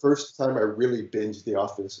actually the the first time I really binged The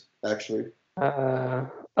Office, actually.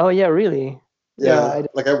 oh yeah, really? Yeah, Yeah,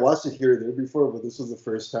 like I watched it here and there before, but this was the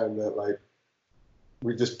first time that like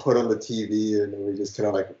we just put on the TV and then we just kind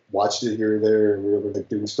of like watched it here and there, and we were like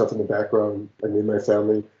doing stuff in the background, like me and my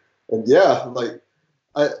family. And yeah, like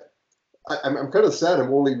I, I'm kind of sad.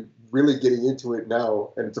 I'm only really getting into it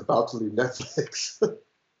now, and it's about to leave Netflix.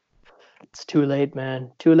 it's too late,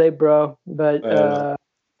 man. Too late, bro. But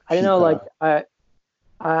I don't know, like Peacock.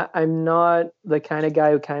 I'm not the kind of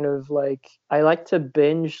guy who kind of like, I like to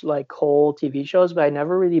binge like whole TV shows, but I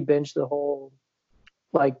never really binge the whole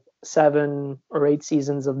like 7 or 8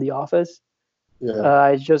 seasons of The Office. Yeah.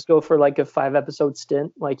 I just go for like a 5 episode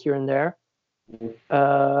stint, like here and there.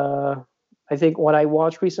 Uh, I think what I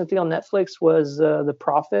watched recently on Netflix was The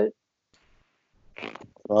Prophet,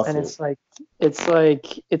 and Profit.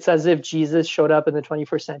 it's as if Jesus showed up in the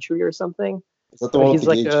 21st century or something. Is that the But one with he's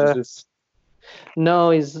the like gay a Jesus?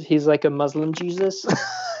 no, he's like a Muslim Jesus,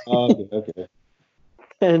 Oh, okay, okay.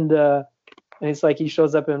 and it's like he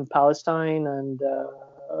shows up in Palestine, and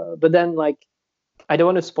but then like I don't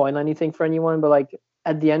want to spoil anything for anyone, but like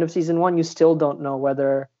at the end of season one, you still don't know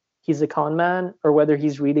whether he's a con man or whether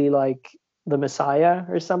he's really like the Messiah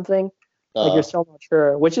or something. Like you're Uh, still not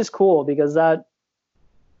sure, which is cool because that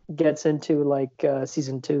gets into like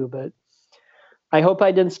season two. But I hope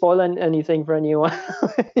I didn't spoil anything for anyone.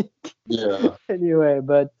 Yeah. Anyway,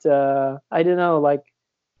 but I don't know, like,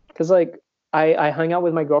 cause like I hung out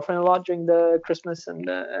with my girlfriend a lot during the Christmas and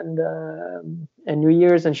New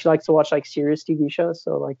Year's, and she likes to watch like serious TV shows.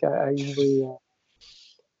 So like I usually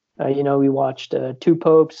we watched Two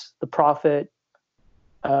Popes, The Prophet.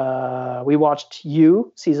 We watched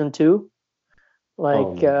You season 2,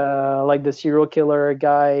 Um. like the serial killer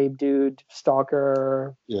guy, dude,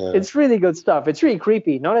 stalker. Yeah. It's really good stuff. It's really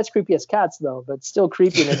creepy. Not as creepy as Cats though, but still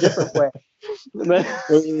creepy in a different way. But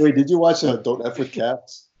Wait, did you watch Don't F with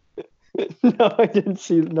Cats? no, I didn't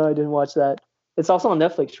see. No, I didn't watch that. It's also on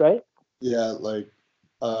Netflix, right? Yeah,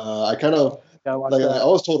 I kind of Yeah, I watched like I that.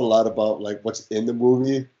 was told a lot about like what's in the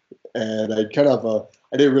movie, and I kind of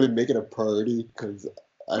I didn't really make it a priority because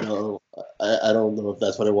I don't know if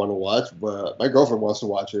that's what I want to watch, but my girlfriend wants to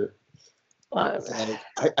watch it. Uh,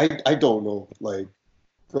 Like I don't know, like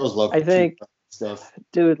girls love I cute think, stuff.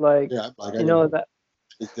 dude, like Yeah, like I you need know to that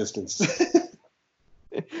take distance.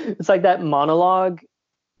 it's like that monologue,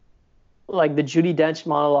 like the Judy Dench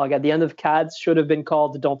monologue at the end of Cats should have been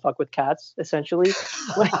called "Don't fuck with cats," essentially.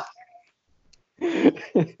 Like,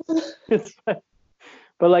 it's like,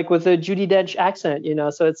 but like with a Judy Dench accent,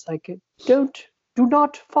 so it's like, do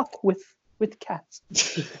not fuck with cats,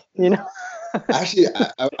 you know. Actually,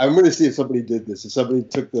 I'm gonna see if somebody did this. If somebody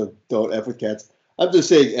took the don't F with cats. I'm just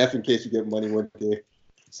saying F in case you get money one day.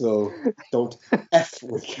 So don't F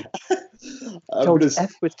with cats. I'm Don't gonna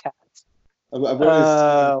f with cats. I'm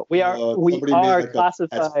gonna see We somebody made are like a cats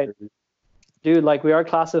classified, parody. dude. Like we are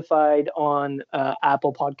classified on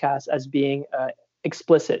Apple Podcasts as being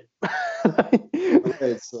explicit. All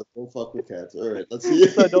right, so don't fuck with cats. All right, let's see.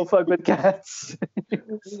 So don't fuck with cats.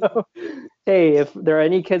 So hey, if there are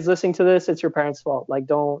any kids listening to this, it's your parents' fault. Like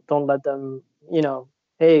don't let them.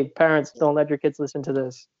 Hey, parents, don't let your kids listen to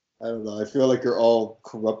this. I don't know. I feel like you're all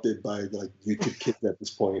corrupted by like YouTube kids at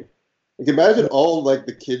this point. Like imagine all like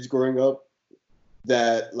the kids growing up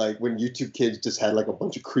that like when YouTube kids just had like a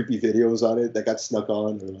bunch of creepy videos on it that got snuck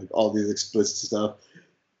on or like all these explicit stuff.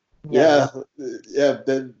 Yeah, Yeah, yeah.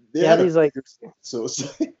 Then they yeah. had a These like bigger so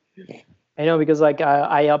I know because like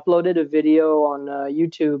I uploaded a video on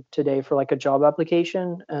YouTube today for like a job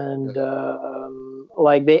application, and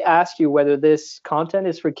like they ask you whether this content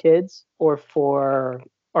is for kids or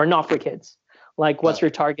not for kids. Like, what's your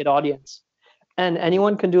target audience? And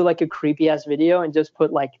anyone can do like a creepy ass video and just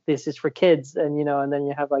put like this is for kids, and and then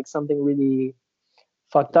you have like something really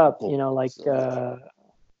fucked up,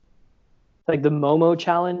 like the Momo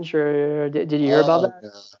challenge, or did you hear about oh that? yeah,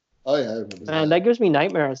 oh yeah, I remember Man, that. that gives me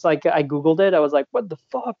nightmares. Like I googled it, I was like, what the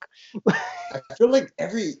fuck? I feel like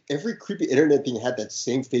every creepy internet thing had that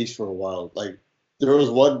same face for a while. Like there was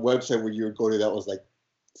one website where you would go to that was like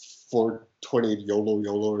 420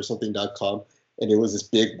 YOLO or something.com, and it was this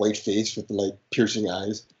big white face with like piercing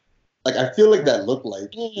eyes. Like I feel like that looked like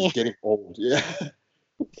it's getting old. Yeah,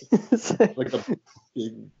 like a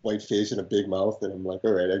big white face and a big mouth, and I'm like,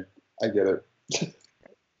 all right, I get it.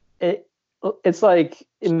 it it's like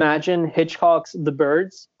imagine Hitchcock's The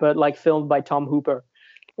Birds, but like filmed by Tom Hooper.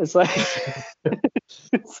 It's like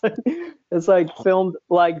it's like filmed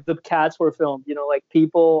like the cats were filmed. Like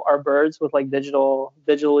people are birds with like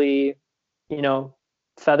digitally, you know,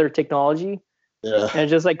 feather technology, Yeah. and it's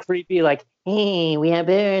just like creepy. Like, hey, we have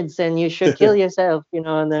birds, and you should kill yourself.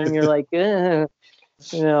 And then you're like,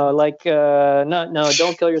 like, no,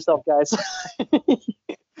 don't kill yourself, guys.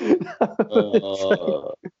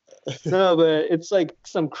 Uh, No, but it's like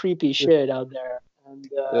some creepy shit out there. And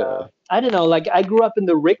yeah. I don't know, like I grew up in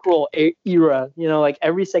the Rickroll era. Like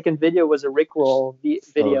every second video was a Rickroll Oh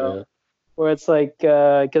video, yeah. where it's like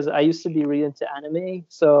because I used to be really into anime,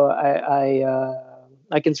 so I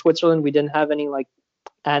like in Switzerland we didn't have any like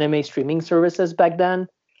anime streaming services back then.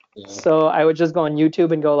 Yeah. So I would just go on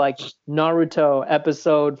YouTube and go like Naruto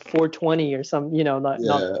episode 420 or some, not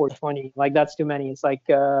Yeah. 420, like that's too many. It's like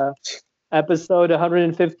episode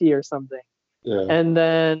 150 or something. Yeah. And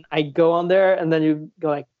then I go on there, and then you go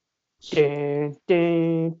like, dun,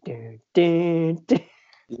 dun, dun, dun, dun.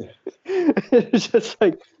 Yeah. It's just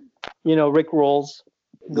like, Rick rolls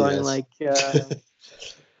going Yes. like, you're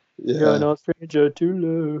Yeah. no stranger to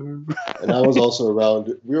love. And I was also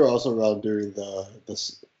around. We were also around during the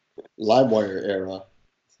LimeWire era,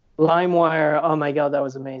 LimeWire, oh my God, that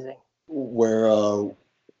was amazing. where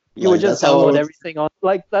You would like just that's how I download was. everything on,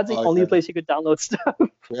 like, that's the Oh only yeah, place you could download stuff.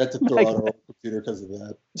 we had to throw Like, out our own computer because of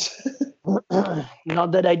that.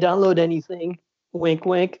 not that I download anything. Wink,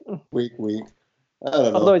 wink. Weak, weak. I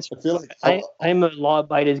don't Although know. it's I feel like I'm a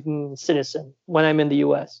law-abiding citizen when I'm in the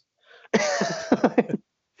U.S.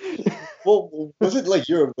 Well, was it like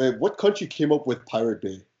Europe? Like, what country came up with Pirate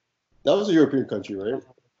Bay? That was a European country, right?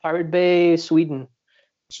 Pirate Bay, Sweden.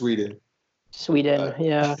 Sweden. Sweden,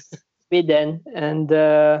 yeah, Sweden. And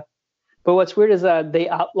but what's weird is that they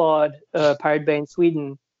outlawed Pirate Bay in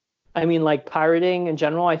Sweden. I mean, like pirating in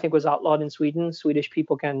general, I think was outlawed in Sweden. Swedish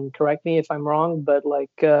people can correct me if I'm wrong, but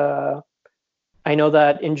like I know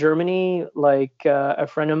that in Germany, like a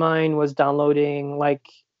friend of mine was downloading, like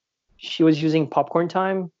she was using Popcorn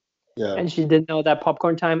Time, Yeah. and she didn't know that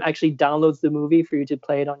Popcorn Time actually downloads the movie for you to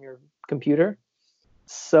play it on your computer.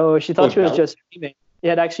 So she Oh, thought she was down? just streaming.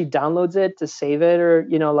 Yeah, it actually downloads it to save it, or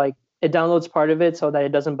like it downloads part of it so that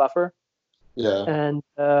it doesn't buffer. Yeah. And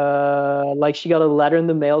like she got a letter in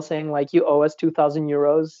the mail saying like you owe us 2,000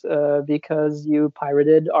 euros because you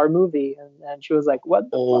pirated our movie, and she was like, what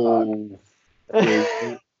the Oh, fuck?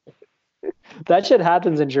 crazy. That shit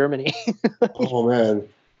happens in Germany. Oh man.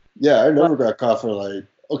 Yeah, I Like, never got caught for like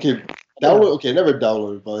okay, yeah. download okay, never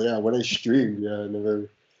downloaded, but yeah, when I streamed, yeah, I never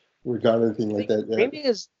got anything I like think that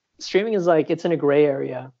yet. streaming is like it's in a gray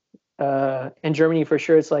area. In Germany for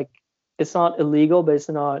sure, it's like it's not illegal, but it's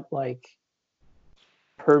not like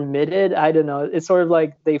permitted. I don't know. It's sort of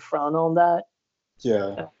like they frown on that.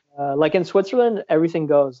 Yeah. Like in Switzerland, everything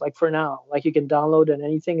goes. Like for now, like you can download and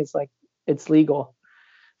anything. It's like it's legal.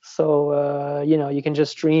 So you can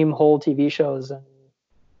just stream whole TV shows. And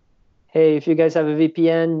hey, if you guys have a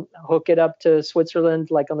VPN, hook it up to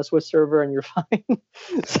Switzerland, like on the Swiss server, and you're fine.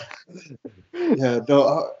 Yeah,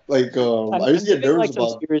 no, like I'm, I used I'm to get giving nervous like some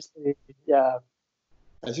about seriously, yeah,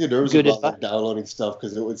 I used to get nervous good about advice. like downloading stuff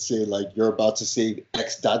because it would say like you're about to save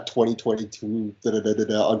X dot 2022 da da da da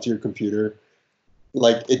da onto your computer.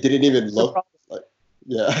 Like it didn't even The look problem like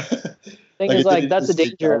yeah. thing Like is it like didn't even that's a say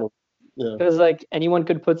danger download. Yeah. because like anyone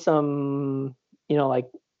could put some, like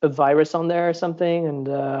a virus on there or something, and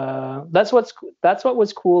that's what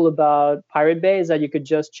was cool about Pirate Bay is that you could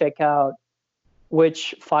just check out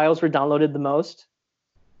which files were downloaded the most,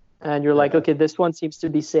 and you're like, Yeah. okay, this one seems to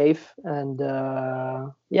be safe, and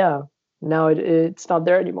yeah, now it's not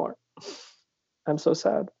there anymore. I'm so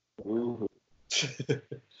sad. Ooh.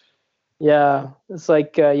 Yeah, it's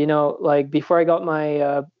like like before I got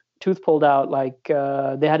my tooth pulled out, like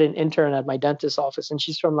they had an intern at my dentist's office, and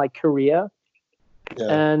she's from like Korea, Yeah.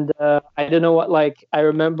 and I don't know what. Like I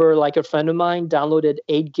remember, like a friend of mine downloaded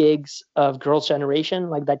 8 gigs of Girls' Generation,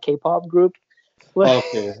 like that K-pop group.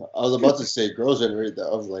 Okay. I was about to say girls generate that.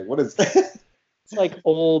 I was like, what is that? It's like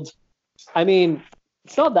old. I mean,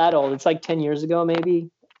 it's not that old. It's like 10 years ago,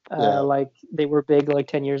 maybe. Yeah. Like they were big like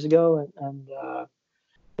 10 years ago, and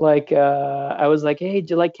like I was like, hey,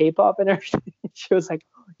 do you like K-pop and everything? She was like,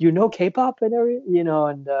 you know K-pop and everything,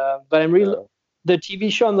 and but I'm really Yeah. the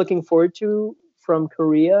TV show I'm looking forward to from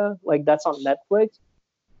Korea, like that's on Netflix,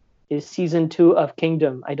 is season 2 of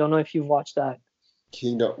Kingdom. I don't know if you've watched that.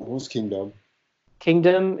 Kingdom. Who's Kingdom?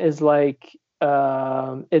 Kingdom is like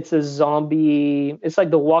it's a zombie. It's like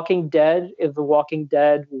The Walking Dead if The Walking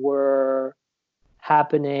Dead were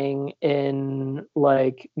happening in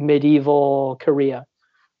like medieval Korea.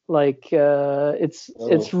 Like it's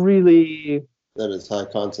Oh, really that is high I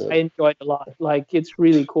concept. enjoyed a lot. Like it's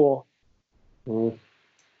really cool. Mm.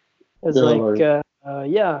 It's Yeah, like like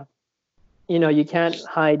yeah, you can't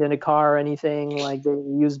hide in a car or anything. Like they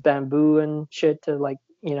use bamboo and shit to like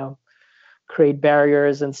create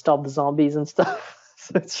barriers and stop the zombies and stuff.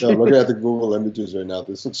 So it's yeah, I'm really looking at the Google images right now.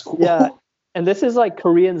 This looks yeah. cool. And this is like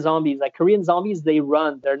Korean zombies. Like Korean zombies, they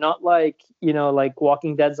run. They're not like like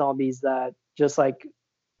Walking Dead zombies that just like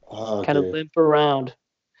Ah, kind of okay. limp around.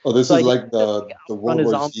 Oh, It's this is like you like can just like the outrun World a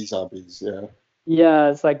War zombie. Z zombies. Yeah. Yeah,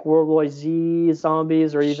 it's like World War Z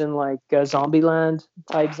zombies or even like Zombieland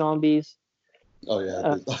type zombies. Oh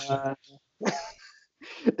yeah. Uh,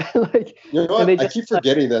 like, You know and what? they I just keep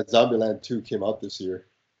forgetting that Zombieland 2 came out this year.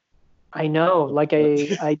 I know, like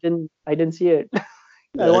I didn't see it. I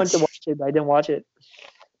Yeah, wanted to watch it, but I didn't watch it.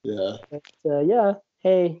 yeah. But yeah,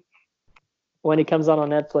 hey, when it comes out on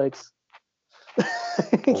Netflix,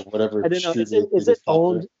 Or whatever I don't know. Is it streaming is thing it is popular.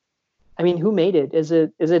 owned? I mean, who made it? Is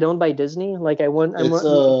it owned by Disney? Like It's it's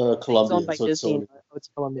owned Colombian, by so it's Disney. Sony. Oh, it's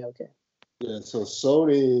Columbia. Okay. Yeah, so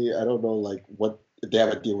Sony, I don't know like what if they have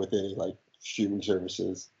a deal with any like streaming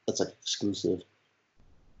services that's like exclusive.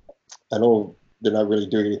 I know they're not really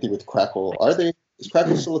doing anything with Crackle. I Are just they? Is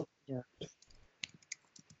Crackle still yeah.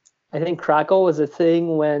 I think Crackle was a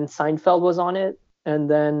thing when Seinfeld was on it, and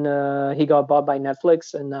then he got bought by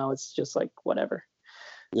Netflix, and now it's just like whatever.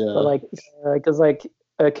 But yeah. like, because like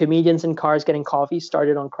comedians in cars getting coffee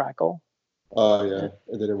started on Crackle. Oh And, yeah.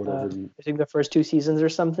 And then it went over I think the first 2 seasons or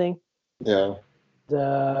something. yeah.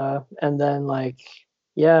 And then like,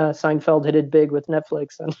 yeah, Seinfeld hit it big with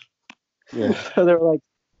Netflix, and Yeah. So they're like,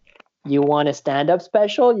 you want a stand-up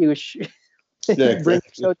special? Yeah, Bring the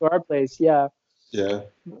exactly. show to our place. Yeah. Yeah.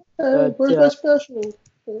 Hey, But where's my special?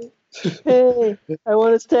 hey, I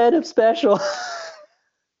want a stand-up special.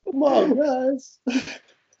 Come on, guys.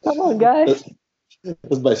 Come on, guys. That-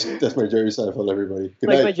 that's my Jerry Seinfeld, everybody. Good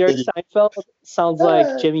Like my night. Jerry Thank you. Seinfeld sounds like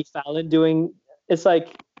Hey. Jimmy Fallon doing. It's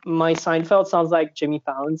like my Seinfeld sounds like Jimmy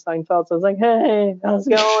Fallon's Seinfeld. So I was like, hey, how's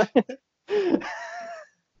it going?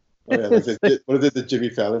 Oh yeah, It's what is it, the Jimmy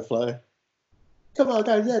Fallon fly? Come on,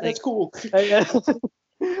 guys. Yeah, like, that's cool. yeah,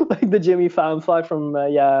 like the Jimmy Fallon fly from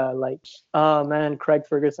yeah, like oh man, Craig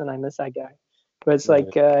Ferguson. I miss that guy. But it's Yeah.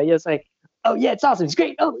 like yeah, it's like oh yeah, it's awesome. It's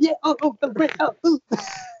great. Oh yeah. Oh great. Oh. Ooh.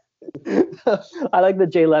 I like the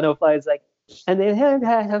Jay Leno fly. It's like and then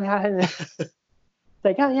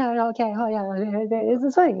like, oh yeah, okay, oh yeah, it's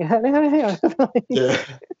the thing. Yeah.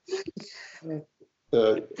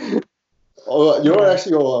 Uh, oh, you know what? Yeah,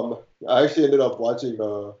 Actually, I actually ended up watching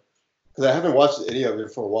because I haven't watched any of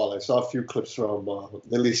it for a while. I saw a few clips from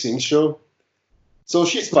Lily Singh's show. So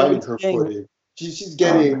she's Lily finding her Singh. footing. She's Oh my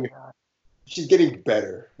getting god, she's getting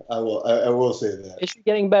better. I will say that. is she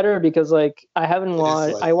getting better? Because like I haven't It's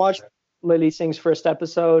watched. like I watched Lily Singh's first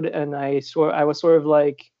episode, and I was sort of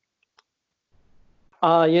like,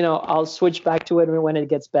 I'll switch back to it when it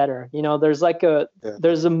gets better. yeah,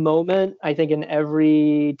 there's a moment I think in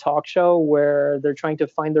every talk show where they're trying to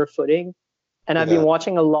find their footing, and I've been yeah,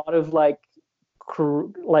 watching a lot of like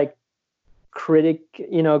like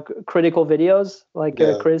critical videos, like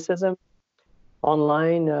yeah, criticism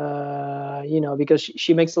online, because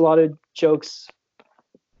she makes a lot of jokes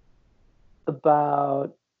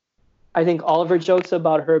about, I think all of her jokes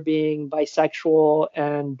about her being bisexual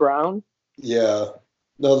and brown. yeah.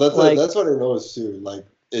 No, that's Like, that's what I noticed too. Like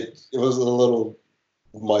it was a little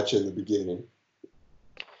much in the beginning.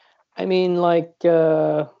 I mean, like,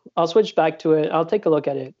 I'll switch back to it. I'll take a look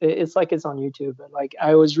at it. It's like it's on YouTube, but like,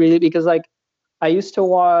 I was really because like I used to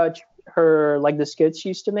watch her like the skits she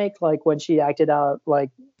used to make, like when she acted out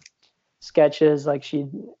like sketches, like she,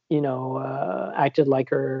 acted like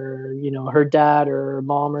her dad or her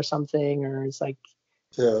mom or something, or it's like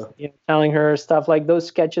Yeah, telling her stuff. Like those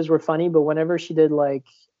sketches were funny, but whenever she did like,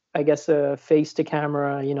 I guess a face to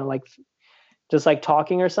camera, like just like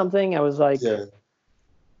talking or something, I was like, yeah,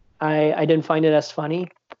 I didn't find it as funny,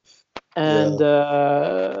 and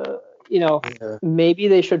yeah, you know yeah, maybe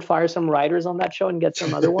they should fire some writers on that show and get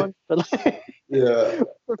some other ones, but like, yeah.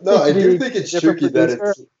 or No, I do maybe think it's different tricky that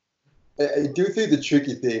producer. it's. I do think the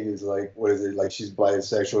tricky thing is like, what is it? Like she's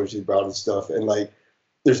bisexual, she's brown and stuff, and like,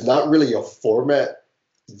 there's not really a format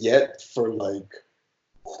yet for like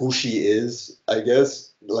who she is. I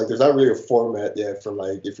guess like there's not really a format yet for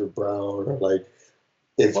like if you're brown or like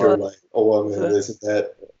if you're Well, like a woman, uh, this and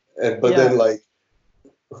that. And but yeah, then like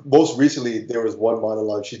most recently there was one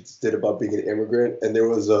monologue she did about being an immigrant, and there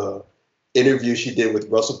was a interview she did with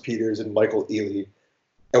Russell Peters and Michael Ealy.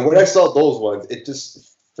 And when I saw those ones, it just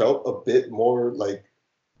felt a bit more like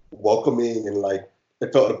welcoming and like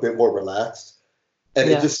it felt a bit more relaxed, and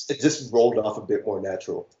it yeah, just rolled off a bit more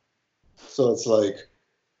natural. So it's like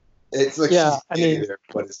yeah. she's I getting mean, there,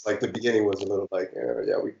 but it's like the beginning was a little like,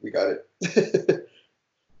 yeah, we got it.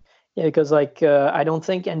 yeah, because like I don't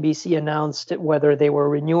think NBC announced whether they were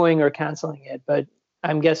renewing or canceling it, but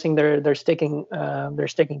I'm guessing they're sticking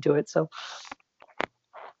to it. So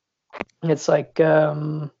it's like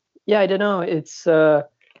yeah, I don't know. It's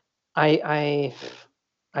I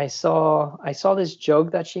I saw this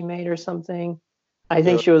joke that she made or something. I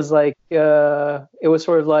think Yeah, she was like it was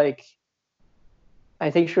sort of like, I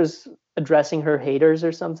think she was addressing her haters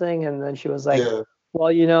or something, and then she was like, yeah,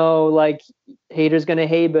 well, like haters gonna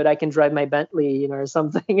hate, but I can drive my Bentley, or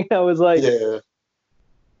something. And I was like, yeah.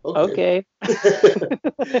 Okay.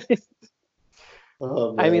 okay.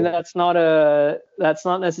 Oh I mean, man. that's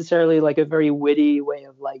not necessarily like a very witty way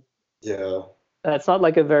of like, Yeah. that's not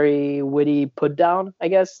like a very witty put down, I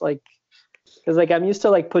guess. Like, because like I'm used to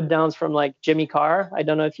like put downs from like Jimmy Carr. I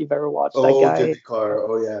don't know if you've ever watched that Oh, guy. Jimmy Carr.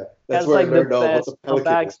 Oh yeah. He That's has where I like the learned what the best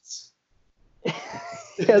pelican comebacks. is.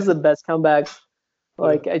 He has the best comebacks. Yeah.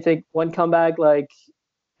 Like I think one comeback, like,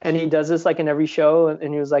 and he does this like in every show,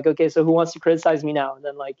 and he was like, okay, so who wants to criticize me now? And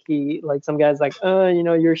then like some guy's like,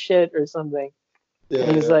 you're shit or something. Yeah.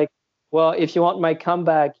 And he's Yeah. like, well, if you want my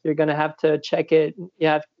comeback, you're gonna have to check it.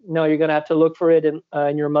 You're gonna have to look for it in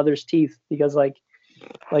your mother's teeth, because like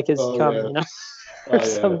his Oh cum, yeah. or Oh yeah.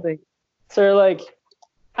 something. So like,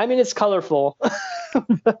 I mean, it's colorful,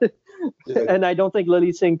 Yeah. and I don't think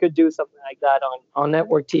Lily Singh could do something like that on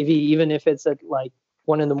network TV, even if it's at like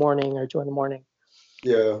 1 in the morning or 2 in the morning.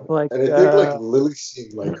 Yeah. Like, And I think like Lily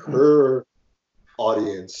Singh, like her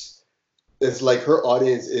audience it's like her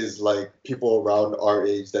audience is like people around our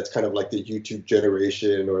age. That's kind of like the YouTube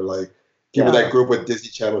generation, or like people that Yeah, grew up with Disney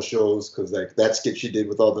Channel shows. Because like that skit she did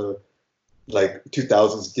with all the like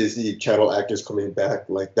 2000s Disney Channel actors coming back,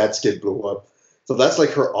 like that skit blew up. So that's like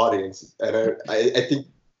her audience, and I think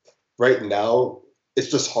right now it's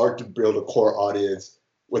just hard to build a core audience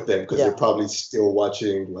with them because they're yeah. probably still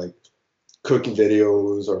watching like cooking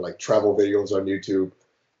videos or like travel videos on YouTube. And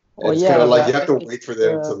Well, it's kind yeah, of like but you I have to think wait for it's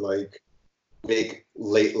them to like make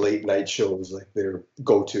late night shows like their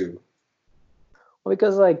go-to. well,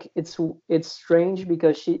 because like it's strange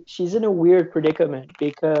because she's in a weird predicament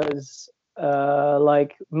because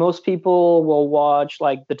like most people will watch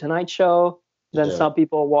like the Tonight Show, then Yeah, some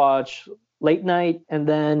people watch late night, and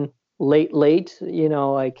then late, you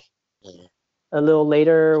know, like yeah. a little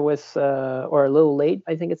later with or a little late,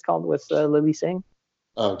 I think it's called, with Lily Singh.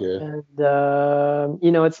 Okay. And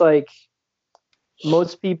you know, it's like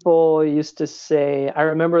most people used to say, I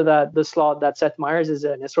remember that the slot that Seth Meyers is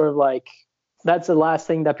in is sort of like that's the last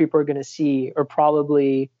thing that people are going to see, or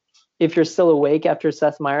probably if you're still awake after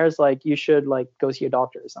Seth Meyers, like you should like go see a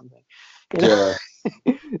doctor or something, you Yeah.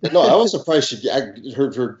 know. No, I was surprised I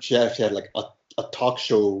heard her she had like a talk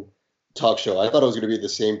show. I thought it was gonna be the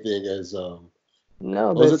same thing as No,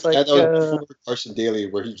 what but was it's it? I like thought it was before Carson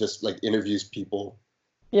Daly where he just like interviews people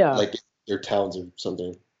yeah, like their towns or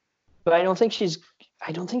something. but I don't think she's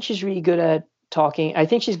really good at talking. I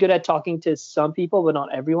think she's good at talking to some people, but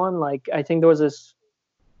not everyone. Like I think there was this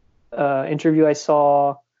interview I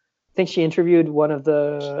saw. I think she interviewed one of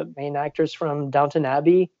the main actors from Downton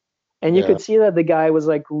Abbey, and you Yeah. could see that the guy was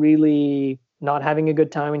like really not having a good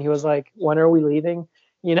time, and he was like, "When are we leaving?"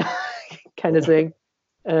 You know, kind of thing.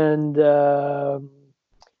 And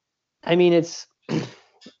I mean, it's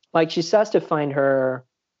like she has to find her.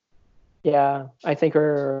 Yeah, I think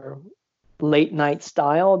her late night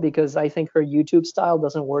style, because I think her YouTube style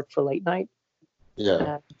doesn't work for late night.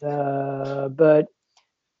 Yeah. And but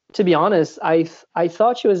to be honest, I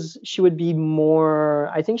thought she would be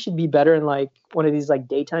more. I think she'd be better in like one of these like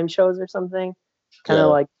daytime shows or something, kind of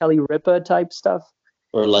Yeah. like Kelly Ripa type stuff.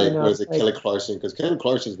 Or You like what know, is it, like Kelly Clarkson? Because Kelly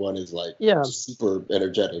Clarkson's one is like yeah, super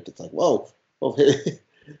energetic. It's like, whoa, okay.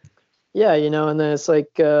 yeah, you know, and then it's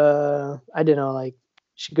like I don't know, like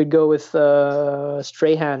she could go with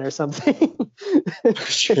Strahan or something.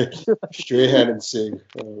 Strahan and sing.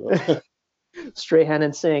 I don't know. Strahan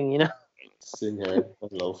and Singh, you know, Sing hand. I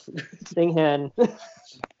love. Singhan.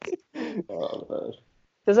 Oh, man.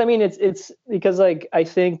 Because I mean, it's because like I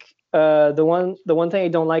think the one thing I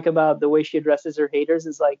don't like about the way she addresses her haters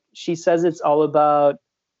is like she says it's all about.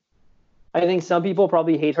 I think some people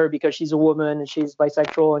probably hate her because she's a woman and she's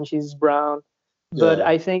bisexual and she's brown, but Yeah.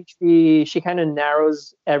 I think she kind of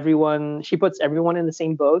narrows everyone. She puts everyone in the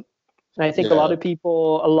same boat, and I think Yeah. a lot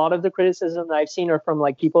of the criticism that I've seen are from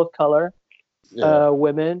like people of color, Yeah.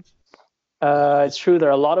 women. It's true there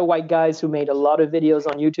are a lot of white guys who made a lot of videos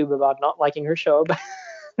on YouTube about not liking her show,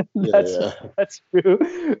 Yeah. that's Yeah. that's true,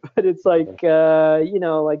 but it's like you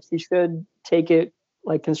know, like you should take it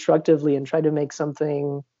like constructively and try to make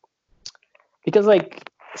something, because like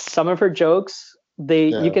some of her jokes, they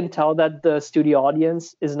you Yeah. can tell that the studio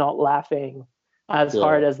audience is not laughing as Yeah.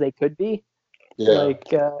 hard as they could be. Yeah. Like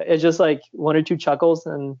it's just like one or two chuckles,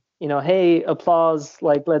 and you know, hey, applause,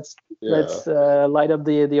 like Yeah. let's light up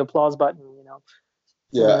the applause button, you know.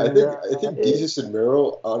 Yeah. I And think I think Jesus and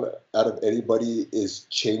Miro on out of anybody is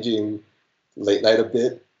changing late night a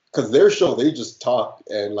bit because their show they just talk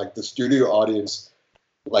and like the studio audience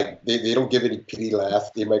like they don't give any pity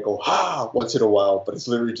laugh. They might go ha once in a while, but it's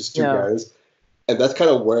literally just two yeah, guys, and that's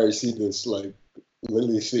kind of where I see this like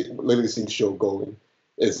Lily Singh show going.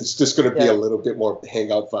 Is it's just going to be a yeah, little bit more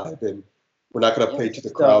hangout vibe, and we're not going to yeah, I play to think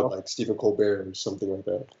the crowd so. like Stephen Colbert or something like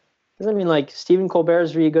that. Because I mean, like Stephen Colbert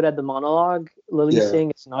is really good at the monologue. Lily Yeah,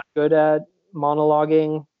 Singh is not good at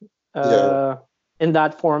monologuing yeah, uh, in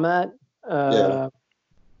that format. yeah, Uh,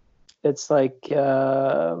 it's like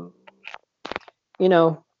you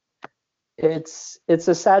know, it's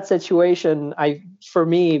a sad situation. I for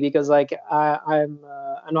me because like I'm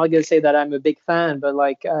not gonna say that I'm a big fan, but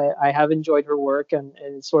like I have enjoyed her work, and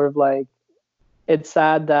it's sort of like it's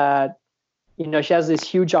sad that you know she has this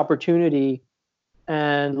huge opportunity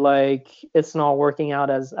and like it's not working out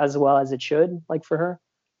as well as it should, like for her.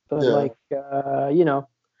 But yeah, like you know,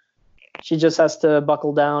 she just has to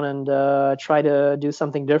buckle down and try to do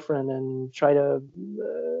something different and try to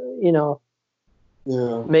you know,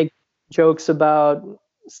 yeah, make jokes about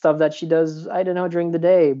stuff that she does, I don't know, during the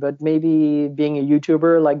day. But maybe being a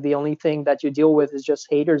YouTuber, like the only thing that you deal with is just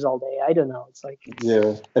haters all day. I don't know, it's like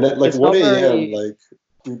yeah. And at like it's one not a.m., very like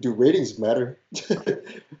do ratings matter?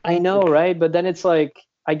 I know, right? But then it's like,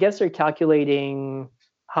 I guess they're calculating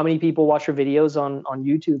how many people watch her videos on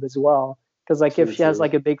YouTube as well. Because like if True, she has true.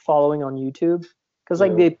 like a big following on YouTube, because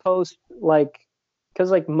like Yeah, they post like,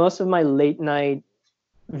 because like most of my late night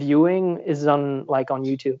viewing is on like on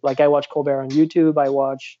YouTube. Like I watch Colbert on YouTube. I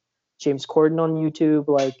watch James Corden on YouTube.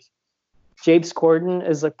 Like James Corden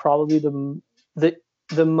is like probably the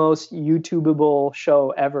the most YouTubeable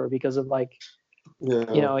show ever because of like, yeah,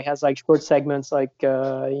 he has like short segments like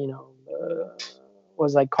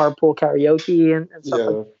was like carpool karaoke and stuff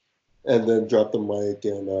like yeah. And then drop the mic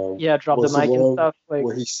and yeah, drop the what's the mic and one stuff like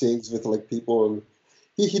where he sings with like people and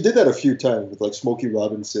he did that a few times with like Smokey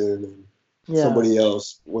Robinson and yeah. somebody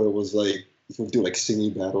else where it was like you can do like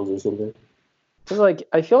singing battles or something. Because like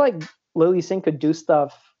I feel like Lily Singh could do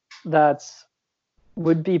stuff that's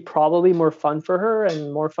would be probably more fun for her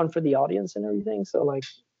and more fun for the audience and everything. So like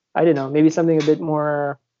I don't know, maybe something a bit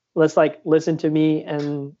more, let's like listen to me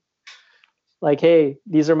and like, hey,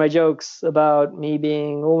 these are my jokes about me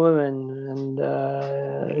being a woman, and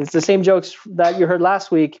it's the same jokes that you heard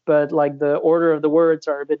last week, but like the order of the words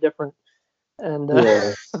are a bit different. And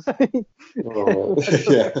Yeah. Oh,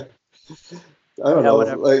 yeah. I don't yeah, know.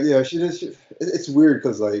 whatever. Like, yeah, it's weird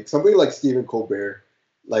because like somebody like Stephen Colbert,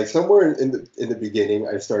 like somewhere in the beginning,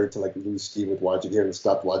 I started to like lose steam with watching him and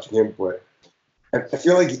stopped watching him. But I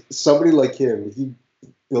feel like somebody like him, he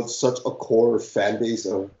built such a core fan base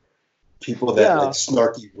of people that like Yeah,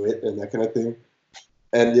 snarky wit and that kind of thing.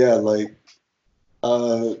 And yeah, like I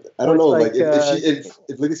so don't it's know, like like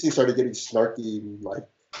if Legacy started getting snarky, like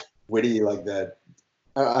witty like that,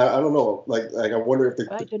 I don't know, like I wonder if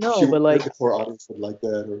I don't know, but if like the core audience would like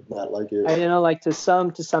that or not like I it. don't know, like to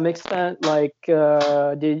some extent, like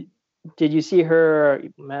did you see her?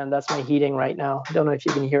 Man, that's my heating right now. I don't know if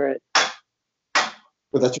you can hear it.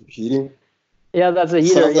 But that's repeating. Yeah, that's a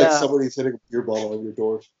heater. Sounds like Yeah, somebody's hitting a beer bottle on your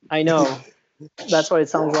door. I know. That's what it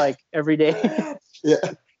sounds like every day. Yeah.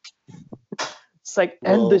 It's like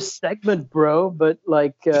end Oh, this segment, bro. But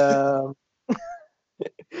like no,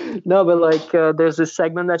 but like there's this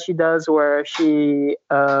segment that she does where she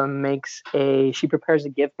she prepares a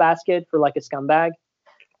gift basket for like a scumbag,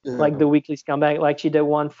 like yeah, the weekly scumbag. Like she did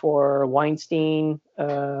one for Weinstein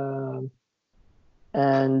and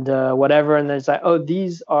whatever, and then it's like, oh,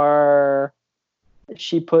 these are.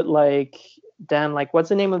 She put like, damn, like what's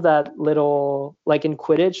the name of that little, like in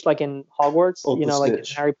Quidditch, like in Hogwarts, oh, the like in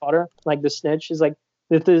snitch. Harry Potter, like the snitch is like,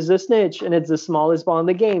 this is a snitch and it's the smallest ball in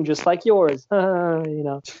the game, just like yours,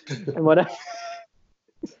 and whatever.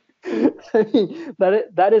 I mean,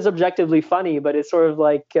 that is objectively funny, but it's sort of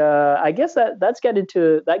like I guess that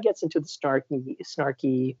gets into the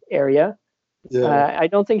snarky area. Yeah, I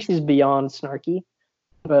don't think she's beyond snarky,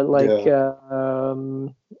 but like, yeah,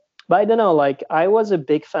 but I don't know. Like I was a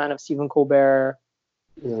big fan of Stephen Colbert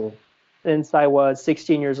yeah, since I was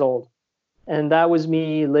 16 years old, and that was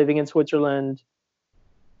me living in Switzerland,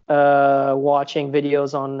 watching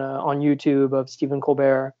videos on YouTube of Stephen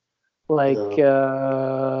Colbert. Like,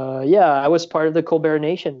 yeah. yeah, I was part of the Colbert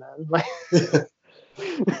Nation, man. Like,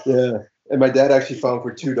 Yeah. And my dad actually found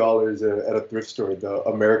for $2 at a thrift store the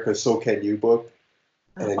America So Can You book,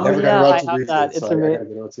 and I oh never got yeah, around I to have reading that. it, so I gotta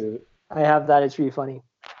get around to it. I have that. It's really funny.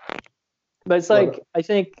 But it's But like I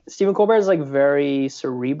think Stephen Colbert is like very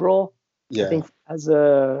cerebral. I yeah, think as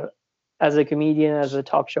a comedian, as a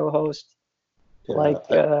talk show host, yeah,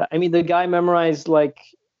 like I mean, the guy memorized like,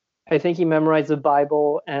 I think he memorized the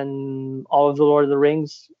Bible and all of the Lord of the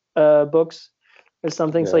Rings books or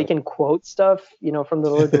something, so he yeah, can quote stuff, from the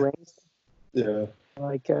Lord of the Rings. yeah.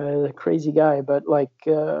 Like a crazy guy, but like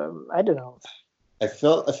I don't know. I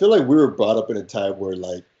feel like we were brought up in a time where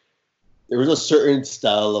like there was a certain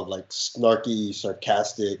style of like snarky,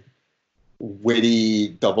 sarcastic, witty,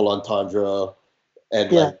 double entendre,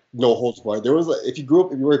 and Yeah, like no holds barred. There was like if you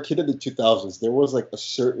were a kid in the 2000s, there was like a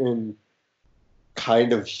certain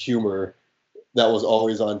kind of humor that was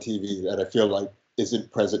always on TV that I feel like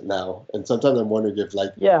isn't present now. And sometimes I'm wondering if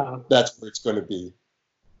like yeah, that's where it's going to be.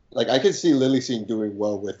 Like I could see Lily Singh doing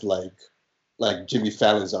well with like Jimmy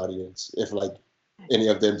Fallon's audience if like any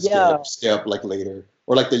of them yeah. stay up like later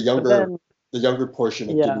or like But then, the younger portion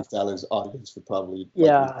of yeah, Jimmy Fallon's audience would probably like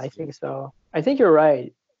yeah, Lily I Singh. think so. I think you're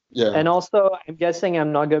right. Yeah. And also, I'm guessing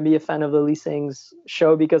I'm not going to be a fan of Lily Singh's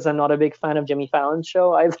show because I'm not a big fan of Jimmy Fallon's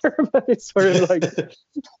show either. But it's sort of like,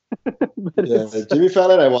 but Yeah, it's, Jimmy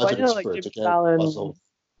Fallon, I well, watch I it in know like spurts. I Jimmy can't watch the Fallon, whole.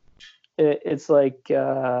 it's like,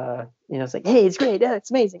 it's like, hey, it's great. Yeah,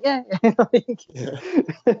 it's amazing. Yeah. Yeah, Like,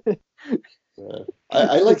 yeah.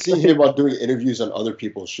 I like it's seeing like, him on doing interviews on other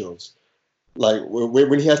people's shows. Like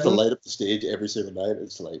when he has to mhm. light up the stage every single night,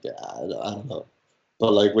 it's like I don't know.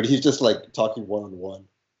 But like when he's just like talking one on one,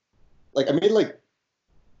 like I mean, like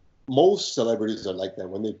most celebrities are like that.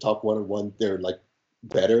 When they talk one on one, they're like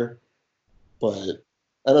better. But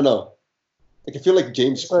I don't know. Like I feel like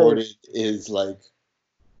James It's like, Corden is like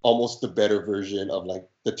almost the better version of like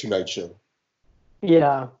the Tonight Show.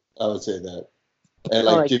 yeah, I would say that. And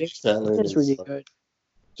no, like like Jimmy James Corden Fallon is is really good.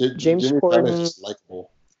 James Jimmy Fallon is Corden, just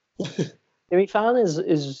likable. Jimmy Fallon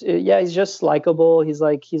is yeah, he's just likable. He's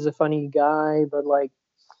a funny guy, but like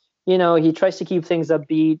he tries to keep things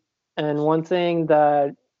upbeat. And one thing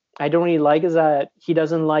that I don't really like is that he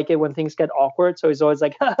doesn't like it when things get awkward. So he's always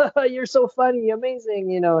like, "You're so funny,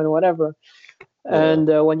 amazing," and whatever. Yeah,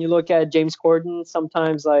 And when you look at James Corden,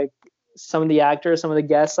 sometimes like some of the actors, some of the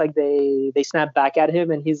guests, like they snap back at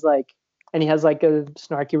him, and he has like a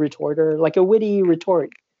snarky retort or like a witty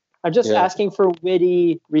retort. I'm just yeah, asking for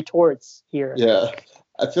witty retorts here, yeah.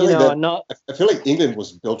 I feel like that. not I feel like England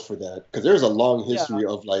was built for that because there's a long yeah, history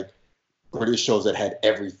of like British shows that had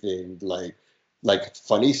everything, like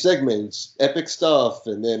funny segments, epic stuff,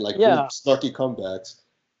 and then like really yeah. snarky comebacks.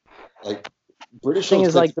 Like British Thing shows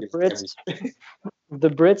is tend like to get everything. The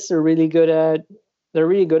Brits are really good at they're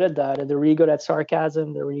really good at that. And they're really good at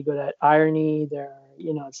sarcasm. They're really good at irony. They're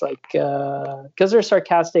it's like because they're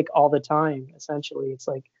sarcastic all the time. Essentially, it's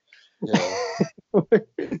like. Yeah,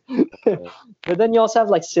 yeah, But then you also have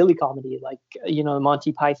like silly comedy, like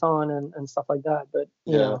Monty Python and stuff like that. But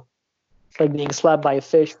yeah. it's like being slapped by a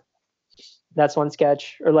fish. That's one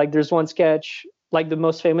sketch. Or like there's one sketch, like the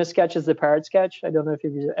most famous sketch is the parrot sketch. I don't know if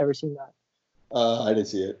you've ever seen that. I didn't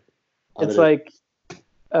see it. I It's didn't. like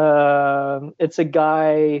it's a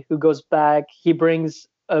guy who goes back. He brings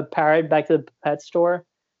a parrot back to the pet store,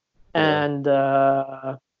 Yeah. and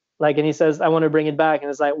and he says, "I want to bring it back," and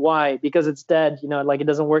it's like, "Why?" Because it's dead. Like it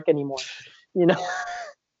doesn't work anymore. You know.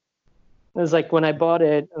 It was like when I bought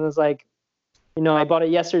it, and it was like, I bought it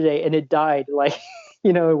yesterday, and it died. Like,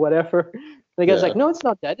 whatever. The guy's Yeah. like, "No, it's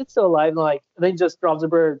not dead. It's still alive." And like, then he just drops a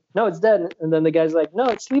bird. No, it's dead. And then the guy's like, "No,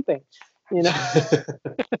 it's sleeping." You know.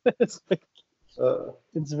 It's like, uh,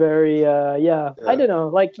 it's very yeah. I yeah. don't know.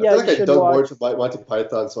 Like I yeah, feel you like I should dug more watch. into Monty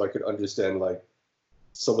Python so I could understand like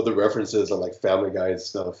some of the references on like Family Guy and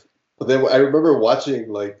stuff. But then I remember watching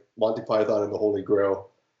like Monty Python and the Holy Grail,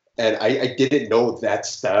 and I didn't know that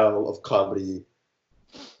style of comedy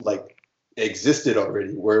like existed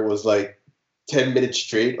already, where it was like 10 minutes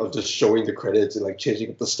straight of just showing the credits and like changing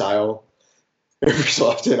up the style every so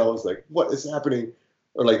often. I was like, what is happening?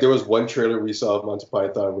 Or like there was one trailer we saw of Monty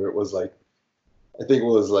Python where it was like I think it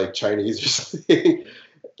was like Chinese or something.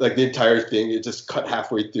 Like the entire thing, it just cut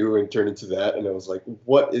halfway through and turned into that, and I was like,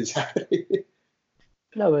 "What is happening?"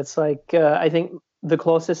 No, it's like I think the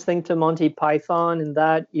closest thing to Monty Python in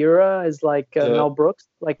that era is like Yeah, Mel Brooks,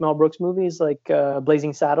 like Mel Brooks movies, like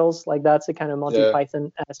Blazing Saddles. Like that's a kind of Monty yeah,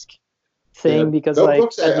 Python esque yeah. thing because Mel like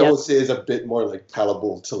Brooks, at I the end, would say, is a bit more like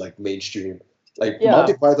palatable to like mainstream. Like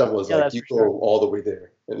Monty yeah, Python was yeah, like that's you for sure. go all the way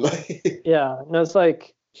there, and like Yeah, no, it's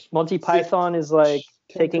like Monty fifth, Python is like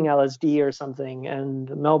taking ten, LSD or something, and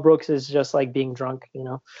Mel Brooks is just like being drunk.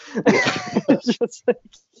 yeah, It's just yeah.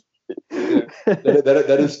 like,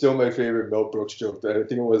 That is still my favorite Mel Brooks joke. I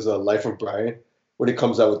think it was Life of Brian when he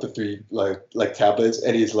comes out with the three like tablets,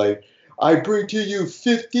 and he's like, "I bring to you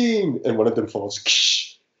 15," and one of them falls.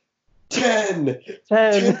 10, 10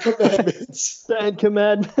 ten, commandments. 10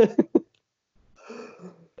 commandments.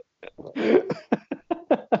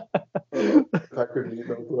 Packer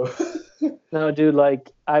Nemo, bro. No, dude,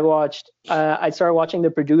 like I started watching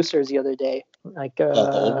The Producers the other day, The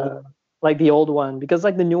old one. like the old one, because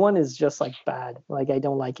like the new one is just like bad. Like I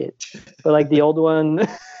don't like it, but like the old one,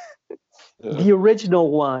 Yeah. the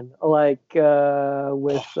original one, like Oh,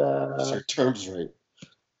 with use your terms right.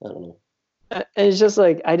 I don't know. and it's just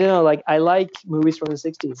like I don't know, like I like movies from the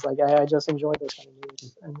 '60s. Like I just enjoy those kind of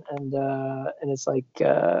movies, and it's like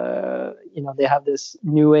they have this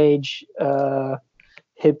new age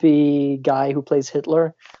hippie guy who plays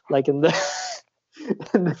Hitler, like in the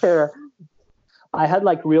in there. I had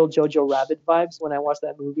like real Jojo Rabbit vibes when I watched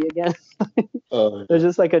that movie again. Yeah. There's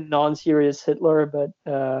just like a non-serious Hitler, but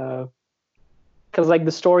because like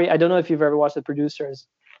the story, I don't know if you've ever watched The Producers,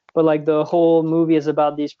 but like the whole movie is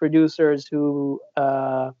about these producers who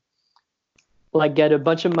like get a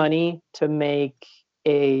bunch of money to make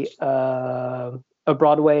a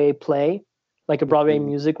Broadway play, like a Broadway Mhm.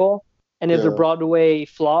 musical, and if the Yeah. Broadway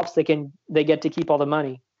flops, they get to keep all the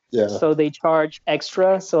money. Yeah. So they charge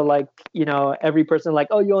extra. So like every person like,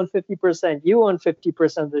 oh, you own 50%, you own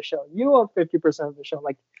 50% of the show, you own 50% of the show.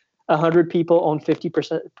 Like 100 people own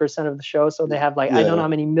 50% of the show, so they have like I don't know Yeah. how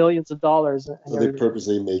many millions of dollars and So they everything.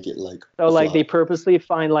 purposely make it like So a like they flop, purposely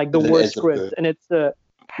find like the and then it worst ends up script, good. and it's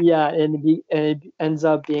and it ends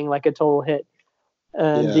up being like a total hit.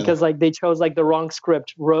 And Yeah. because like they chose like the wrong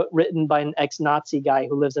script written by an ex-Nazi guy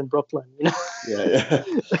who lives in Brooklyn, Yeah.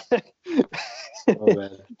 Oh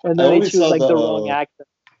man. and I then they only choose saw like the the wrong actor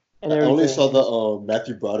and I only everything. saw the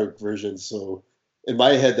Matthew Broderick version, so in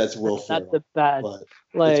my head that's Will That's Ferrell, a bad. but it's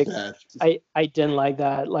Like bad. I didn't like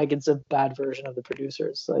that. Like it's a bad version of the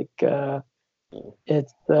producers. Like Oh,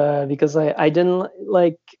 it's because I didn't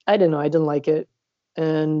like I don't know I didn't like it,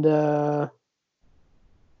 and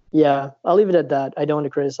yeah, I'll leave it at that. I don't want to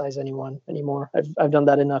criticize anyone anymore. I've done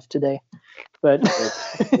that enough today, but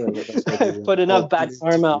that's why I've they put enough call bad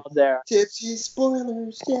karma out there. tipsy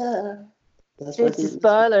spoilers. Yeah, that's why Tipsy they.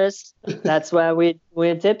 spoilers. That's why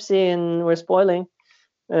we're tipsy and we're spoiling.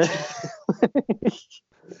 we're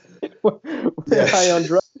high on Yes.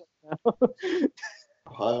 drugs now.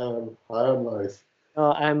 High on life.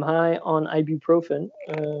 I'm high on ibuprofen,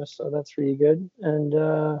 so that's really good. And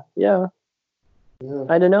yeah, Yeah.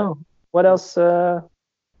 I don't know what else.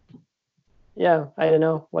 Yeah, I don't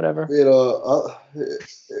know. Whatever.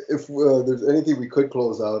 If there's anything we could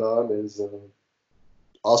close out on is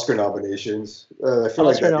Oscar nominations. I feel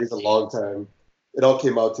like Oscar that is a nomination. long time. It all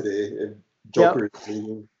came out today, and Yep. Joker is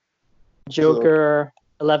leaving. So Joker.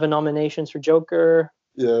 11 nominations for Joker.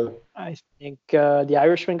 yeah. I think The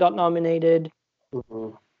Irishman got nominated.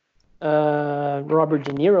 Mhm. Robert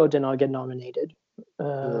De Niro did not get nominated.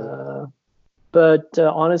 Yeah. But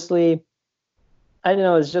honestly, I don't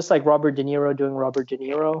know. It's just like Robert De Niro doing Robert De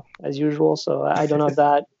Niro as usual. So I don't know if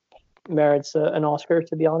that merits an Oscar,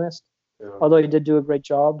 to be honest. Yeah. Although he did do a great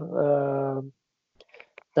job.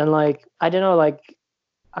 Then like I don't know, like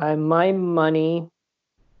my money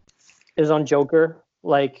is on Joker,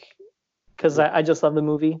 like because I just love the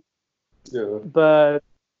movie. Yeah. But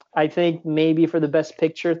I think maybe for the Best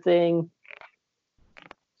Picture thing,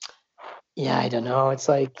 yeah, I don't know. It's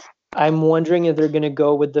like I'm wondering if they're gonna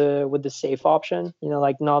go with the safe option,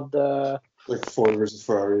 like not the Like Ford versus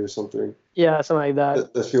Ferrari or something. yeah, something like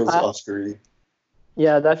that. That feels I, Oscar-y.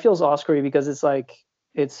 yeah, that feels Oscar-y because it's like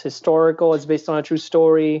it's historical, it's based on a true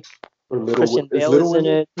story. Or Christian is Bale Little is in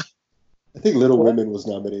Women? it. I think Little What? Women was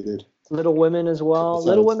nominated. Little Women as That well.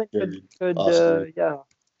 Little sounds Women could very could Oscar-y. yeah,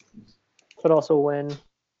 could also win.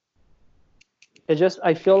 It just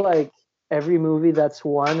I feel like every movie that's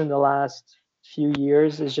won in the last few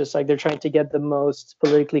years is just like they're trying to get the most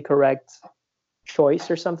politically correct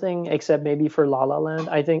choice or something, except maybe for La La Land.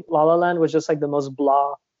 I think La La Land was just like the most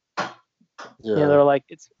blah. Yeah. They're like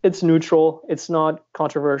it's neutral, it's not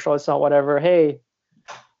controversial, it's not whatever. Hey,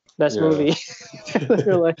 best Yeah. movie.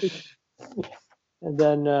 They're like, and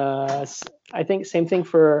then I think same thing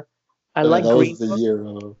for I like That was Green the Book.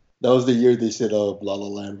 year. That was the year they said La La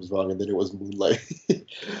Land was wrong, and then it was Moonlight.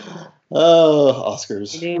 Oh,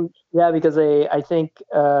 Oscars. Yeah, because I think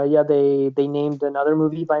they named another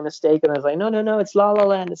movie by mistake, and I was like, no, it's La La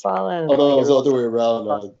Land, it's La La Land, Oh and no, like it was the everyone's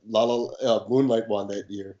other like, way around. Moonlight won that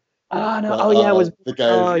year, oh no, but oh yeah, it was the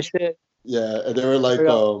guys, oh shit, yeah, and they were I like,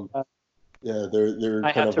 forgot. yeah, they were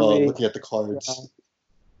I kind have of to read. looking at the Yeah, cards.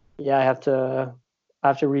 yeah, I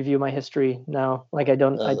have to review my history now. Like I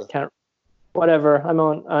Uh, can't. Whatever. I'm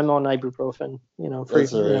on ibuprofen. Free.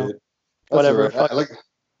 that's all right. That's all Whatever. right. Fuck.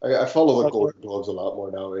 I follow the Fuck it. Golden Globes a lot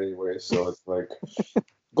more now, anyway. So it's like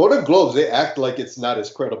Golden Globes, they act like it's not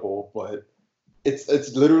as credible, but it's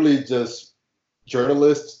literally just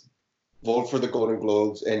journalists vote for the Golden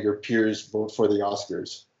Globes and your peers vote for the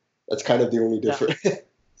Oscars. That's kind of the only Yeah. difference.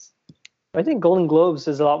 I think Golden Globes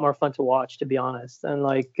is a lot more fun to watch, to be honest. And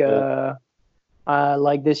like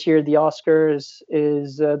this year, the Oscars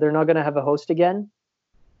is they're not gonna have a host again.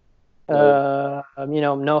 Right.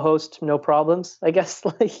 No host, no problems. I guess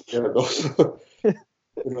like. Yeah,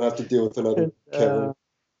 we don't have to deal with another uh, Kevin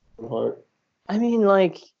Hart. I mean,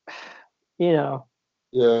 like, you know,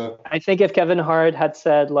 Yeah. I think if Kevin Hart had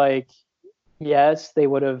said like yes, they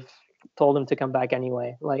would have told him to come back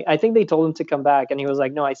anyway. Like I think they told him to come back, and he was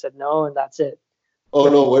like, "No, I said no, and that's it." Oh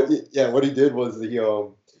no, Like, what he did was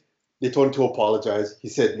they told him to apologize. He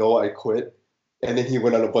said, "No, I quit." And then he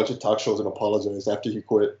went on a bunch of talk shows and apologized after he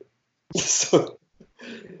quit. So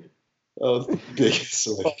that was the biggest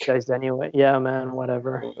like guys, anyway, yeah, man,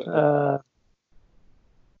 whatever. uh,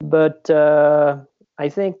 But I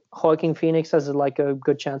think Joaquin Phoenix has like a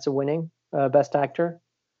good chance of winning Best Actor.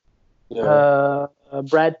 yeah.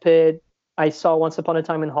 Brad Pitt, I saw Once Upon a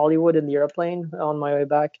Time in Hollywood in the airplane on my way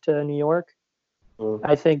back to New York.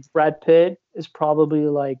 I think Brad Pitt is probably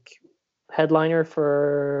like headliner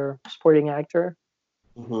for supporting actor.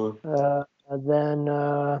 Hmm. Then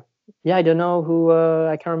yeah, I don't know who.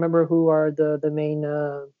 I can't remember who are the main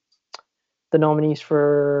the nominees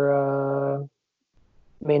for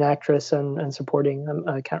main actress and supporting.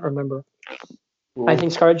 I can't remember. I Cool.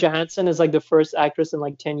 think Scarlett Johansson is like the first actress in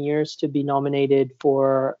like 10 years to be nominated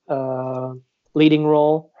for leading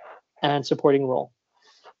role and supporting role.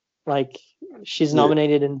 Like she's Yeah.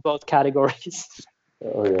 nominated in both categories.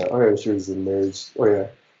 Oh yeah. Oh yeah. She was in Marriage. Oh yeah.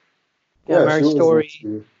 Yeah, Yeah. She Marriage was Story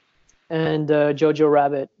into. and Jojo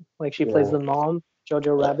Rabbit. Like she plays Yeah. the mom,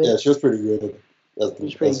 Jojo Yeah. Rabbit. She was pretty good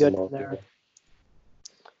She's pretty as the good mom. in there. Yeah.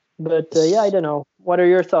 But yeah, I don't know. What are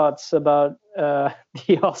your thoughts about the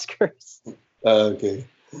Oscars? Okay.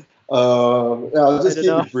 Yeah, I'll I just don't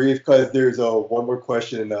keep know. it brief because there's one more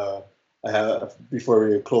question I have before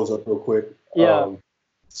we close up real quick. Yeah.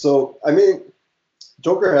 So I mean,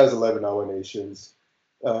 Joker has 11 nominations.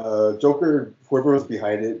 Joker, whoever was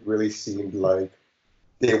behind it, really seemed like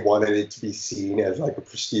they wanted it to be seen as like a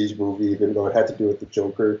prestige movie, even though it had to do with the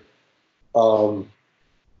Joker. Um,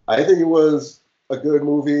 I think it was a good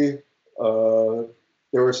movie. Uh,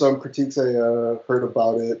 there were some critiques I heard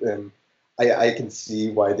about it, and I can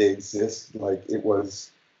see why they exist. Like it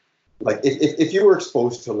was like if you were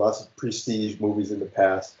exposed to lots of prestige movies in the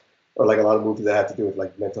past, or like a lot of movies that had to do with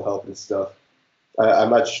like mental health and stuff, I'm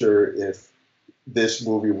not sure if this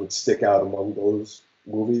movie would stick out among those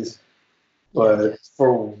movies. Yeah, But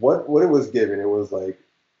for what it was given, it was like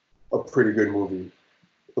a pretty good movie.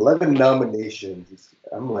 11 nominations.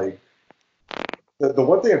 I'm like, the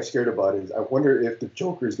one thing I'm scared about is I wonder if the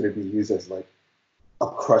Joker is going to be used as like a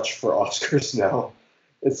crutch for Oscars now.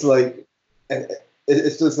 It's like, and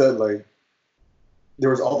it's just that like there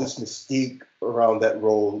was all this mystique around that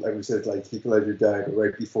role. Like we said, like Heath Ledger died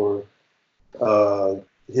right before uh,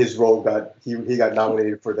 his role got he got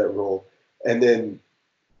nominated for that role, and then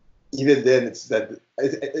even then it's that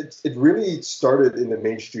it really started in the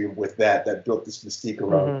mainstream with that built this mystique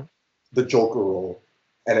around hmm the Joker role,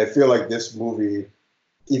 and I feel like this movie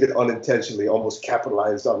even unintentionally almost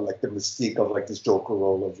capitalized on like the mystique of like this Joker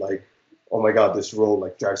role of like, oh my god, this role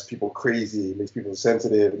like drives people crazy, makes people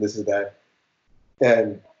sensitive, and this and that.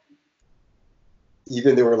 And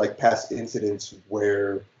even there were like past incidents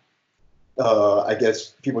where I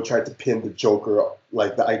guess people tried to pin the Joker,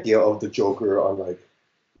 like the idea of the Joker, on like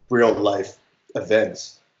real life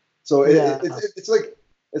events. So yeah, it's like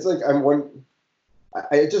I'm one.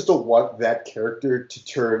 I just don't want that character to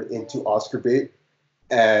turn into Oscar bait.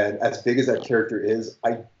 And as big as that character is,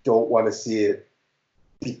 I don't want to see it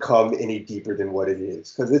become any deeper than what it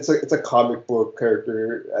is because it's a comic book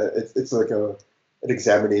character. It's like an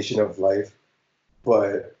examination of life.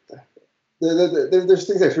 But there's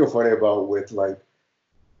things I feel funny about with like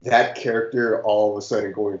that character all of a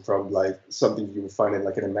sudden going from like something you would find in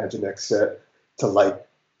like an Imaginext set to like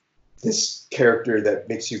this character that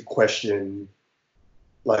makes you question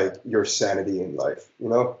like your sanity in life, you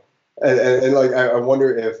know? And like I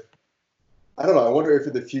wonder if I don't know. I wonder if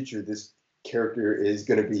in the future this character is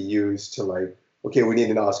going to be used to like, okay, we need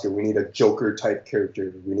an Oscar. We need a Joker type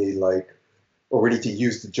character. We need like, or we need to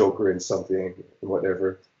use the Joker in something and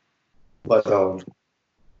whatever. But I don't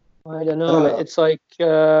I don't know. know. It's like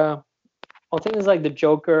well, thing is like the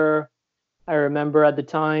Joker. I remember at the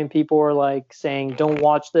time people were like saying, "Don't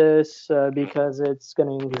watch this because it's going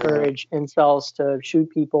to Yeah, encourage incels to shoot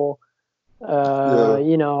people." yeah,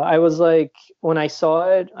 You know, I was like, when I saw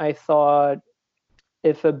it, I thought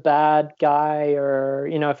if a bad guy or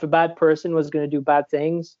you know, if a bad person was going to do bad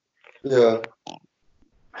things, yeah,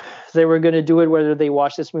 they were going to do it whether they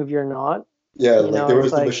watch this movie or not. yeah. You Like know, there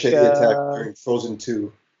it's was the like machete attack during Frozen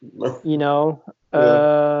 2. you know, Yeah,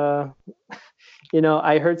 uh, you know,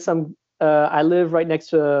 I heard some. I live right next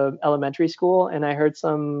to a elementary school, and I heard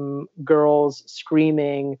some girls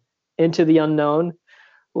screaming "Into the Unknown,"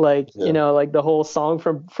 like you yeah, know, like the whole song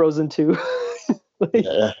from Frozen 2.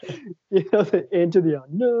 Like yeah, you know, the "Into the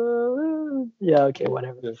Unknown." Yeah, okay,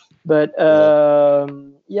 whatever. yeah, But yeah,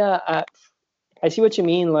 yeah, I see what you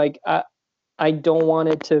mean. Like I don't want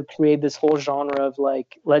it to create this whole genre of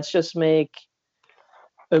like let's just make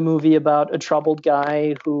a movie about a troubled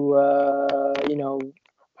guy who you know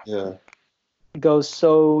yeah, goes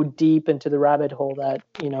so deep into the rabbit hole that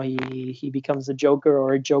you know he becomes a Joker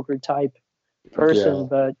or a Joker type yeah. person.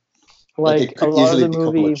 But Like like it a could lot of easily the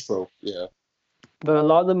become a movie, trope. Yeah, but a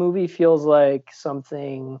lot of the movie feels like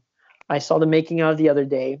something. I saw the making of the other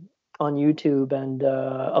day on YouTube, and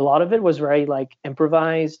a lot of it was very like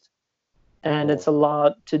improvised, and oh, it's a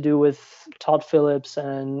lot to do with Todd Phillips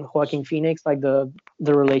and Joaquin Phoenix, like the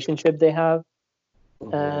relationship they have,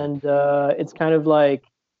 mhm, and it's kind of like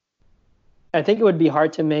I think it would be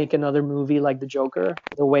hard to make another movie like The Joker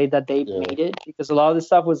the way that they Yeah. made it, because a lot of the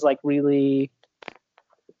stuff was like really,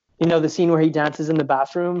 the scene where he dances in the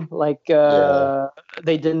bathroom, like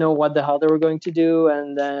they didn't know what the hell they were going to do,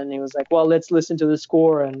 and then he was like, well, let's listen to the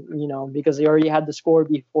score, and because they already had the score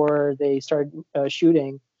before they started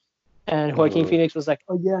shooting, and Joaquin Phoenix was like,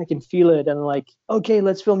 oh yeah, I can feel it, and like, okay,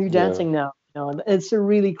 let's film you dancing now, and it's a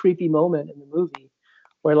really creepy moment in the movie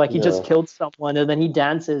where like he just killed someone and then he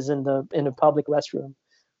dances in a public restroom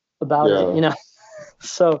about it.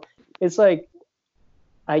 So it's like,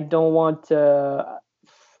 I don't want to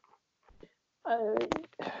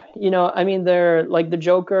I mean, they're like, the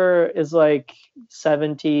Joker is like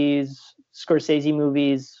 70s Scorsese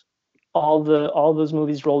movies, all those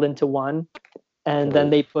movies rolled into one, and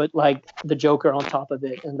then they put like the Joker on top of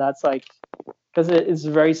it, and that's like, because it's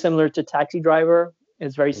very similar to Taxi Driver.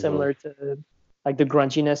 It's very similar to like the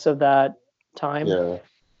grunginess of that time. Yeah.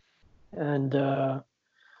 And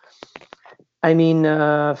I mean,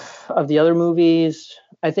 of the other movies,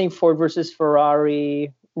 I think Ford versus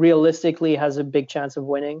Ferrari realistically has a big chance of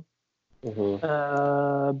winning.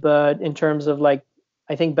 But in terms of like,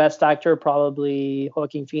 I think best actor, probably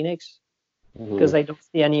Joaquin Phoenix, because I don't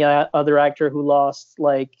see any other actor who lost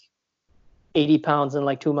like 80 pounds in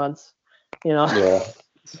like 2 months. Yeah.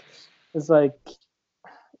 It's like,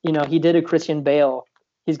 he did a Christian Bale.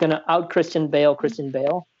 He's gonna out Christian Bale.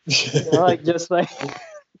 Like just like,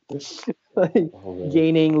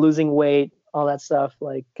 gaining, losing weight, all that stuff.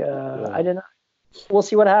 Like I don't know. We'll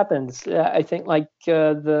see what happens. I think like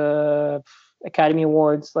the Academy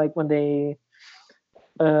Awards, like when they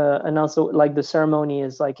announce like the ceremony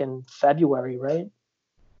is like in February, right?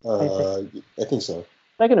 I think so.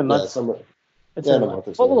 Like in a month. It's in a month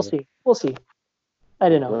or so. Well, we'll see. I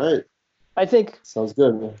don't know. Right. I think sounds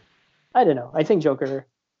good, man. I don't know. I think Joker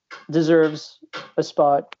deserves a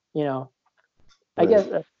spot. I guess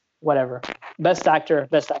whatever. Best actor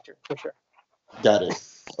for sure. Got it.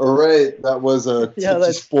 All right, that was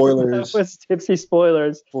Tipsy spoilers. That was Tipsy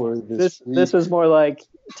spoilers. For this week. This was more like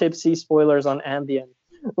Tipsy spoilers on Ambien.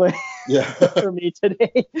 For me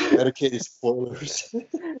today. Medicated spoilers.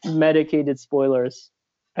 Medicated spoilers.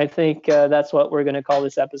 I think that's what we're gonna call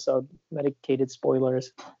this episode. Medicated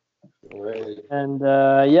spoilers. All right. And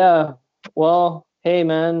well, hey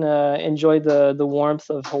man, enjoy the warmth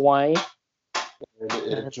of Hawaii. And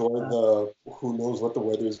enjoy the who knows what the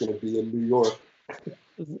weather is going to be in New York.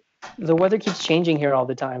 The weather keeps changing here all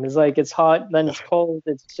the time. It's like it's hot, then it's cold.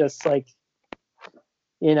 It's just like,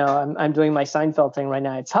 I'm doing my Seinfeld thing right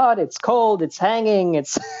now. It's hot, it's cold, it's hanging,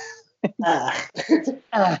 it's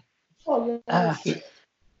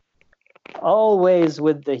always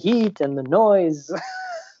with the heat and the noise,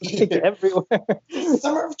 like everywhere.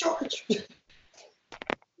 Summer of George.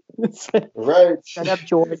 Right. Shut up,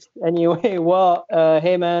 George. Anyway, well,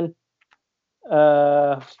 hey man,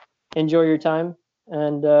 enjoy your time,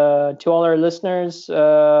 and to all our listeners,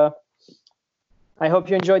 I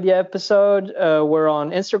hope you enjoyed the episode. We're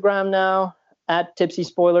on Instagram now, at Tipsy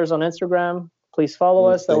Spoilers on Instagram. Please follow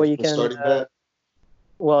us. That way you can.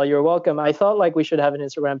 Well, you're welcome. I thought like we should have an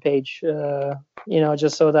Instagram page,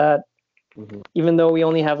 just so that even though we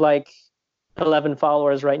only have like 11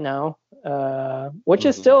 followers right now, which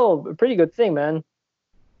is still a pretty good thing, man.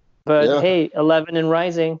 But hey, 11 and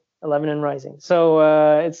rising.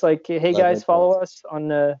 So it's like, hey guys, follow us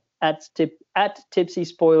on at Tipsy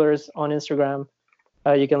Spoilers on Instagram.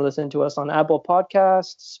 You can listen to us on Apple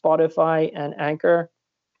Podcasts, Spotify, and Anchor,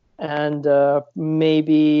 and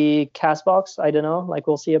maybe Castbox. I don't know. Like,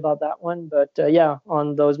 we'll see about that one. But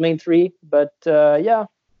on those main three. But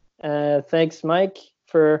thanks, Mike,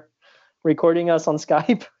 for recording us on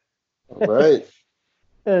Skype. All right.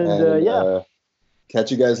 and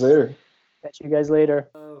catch you guys later.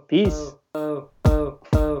 Peace.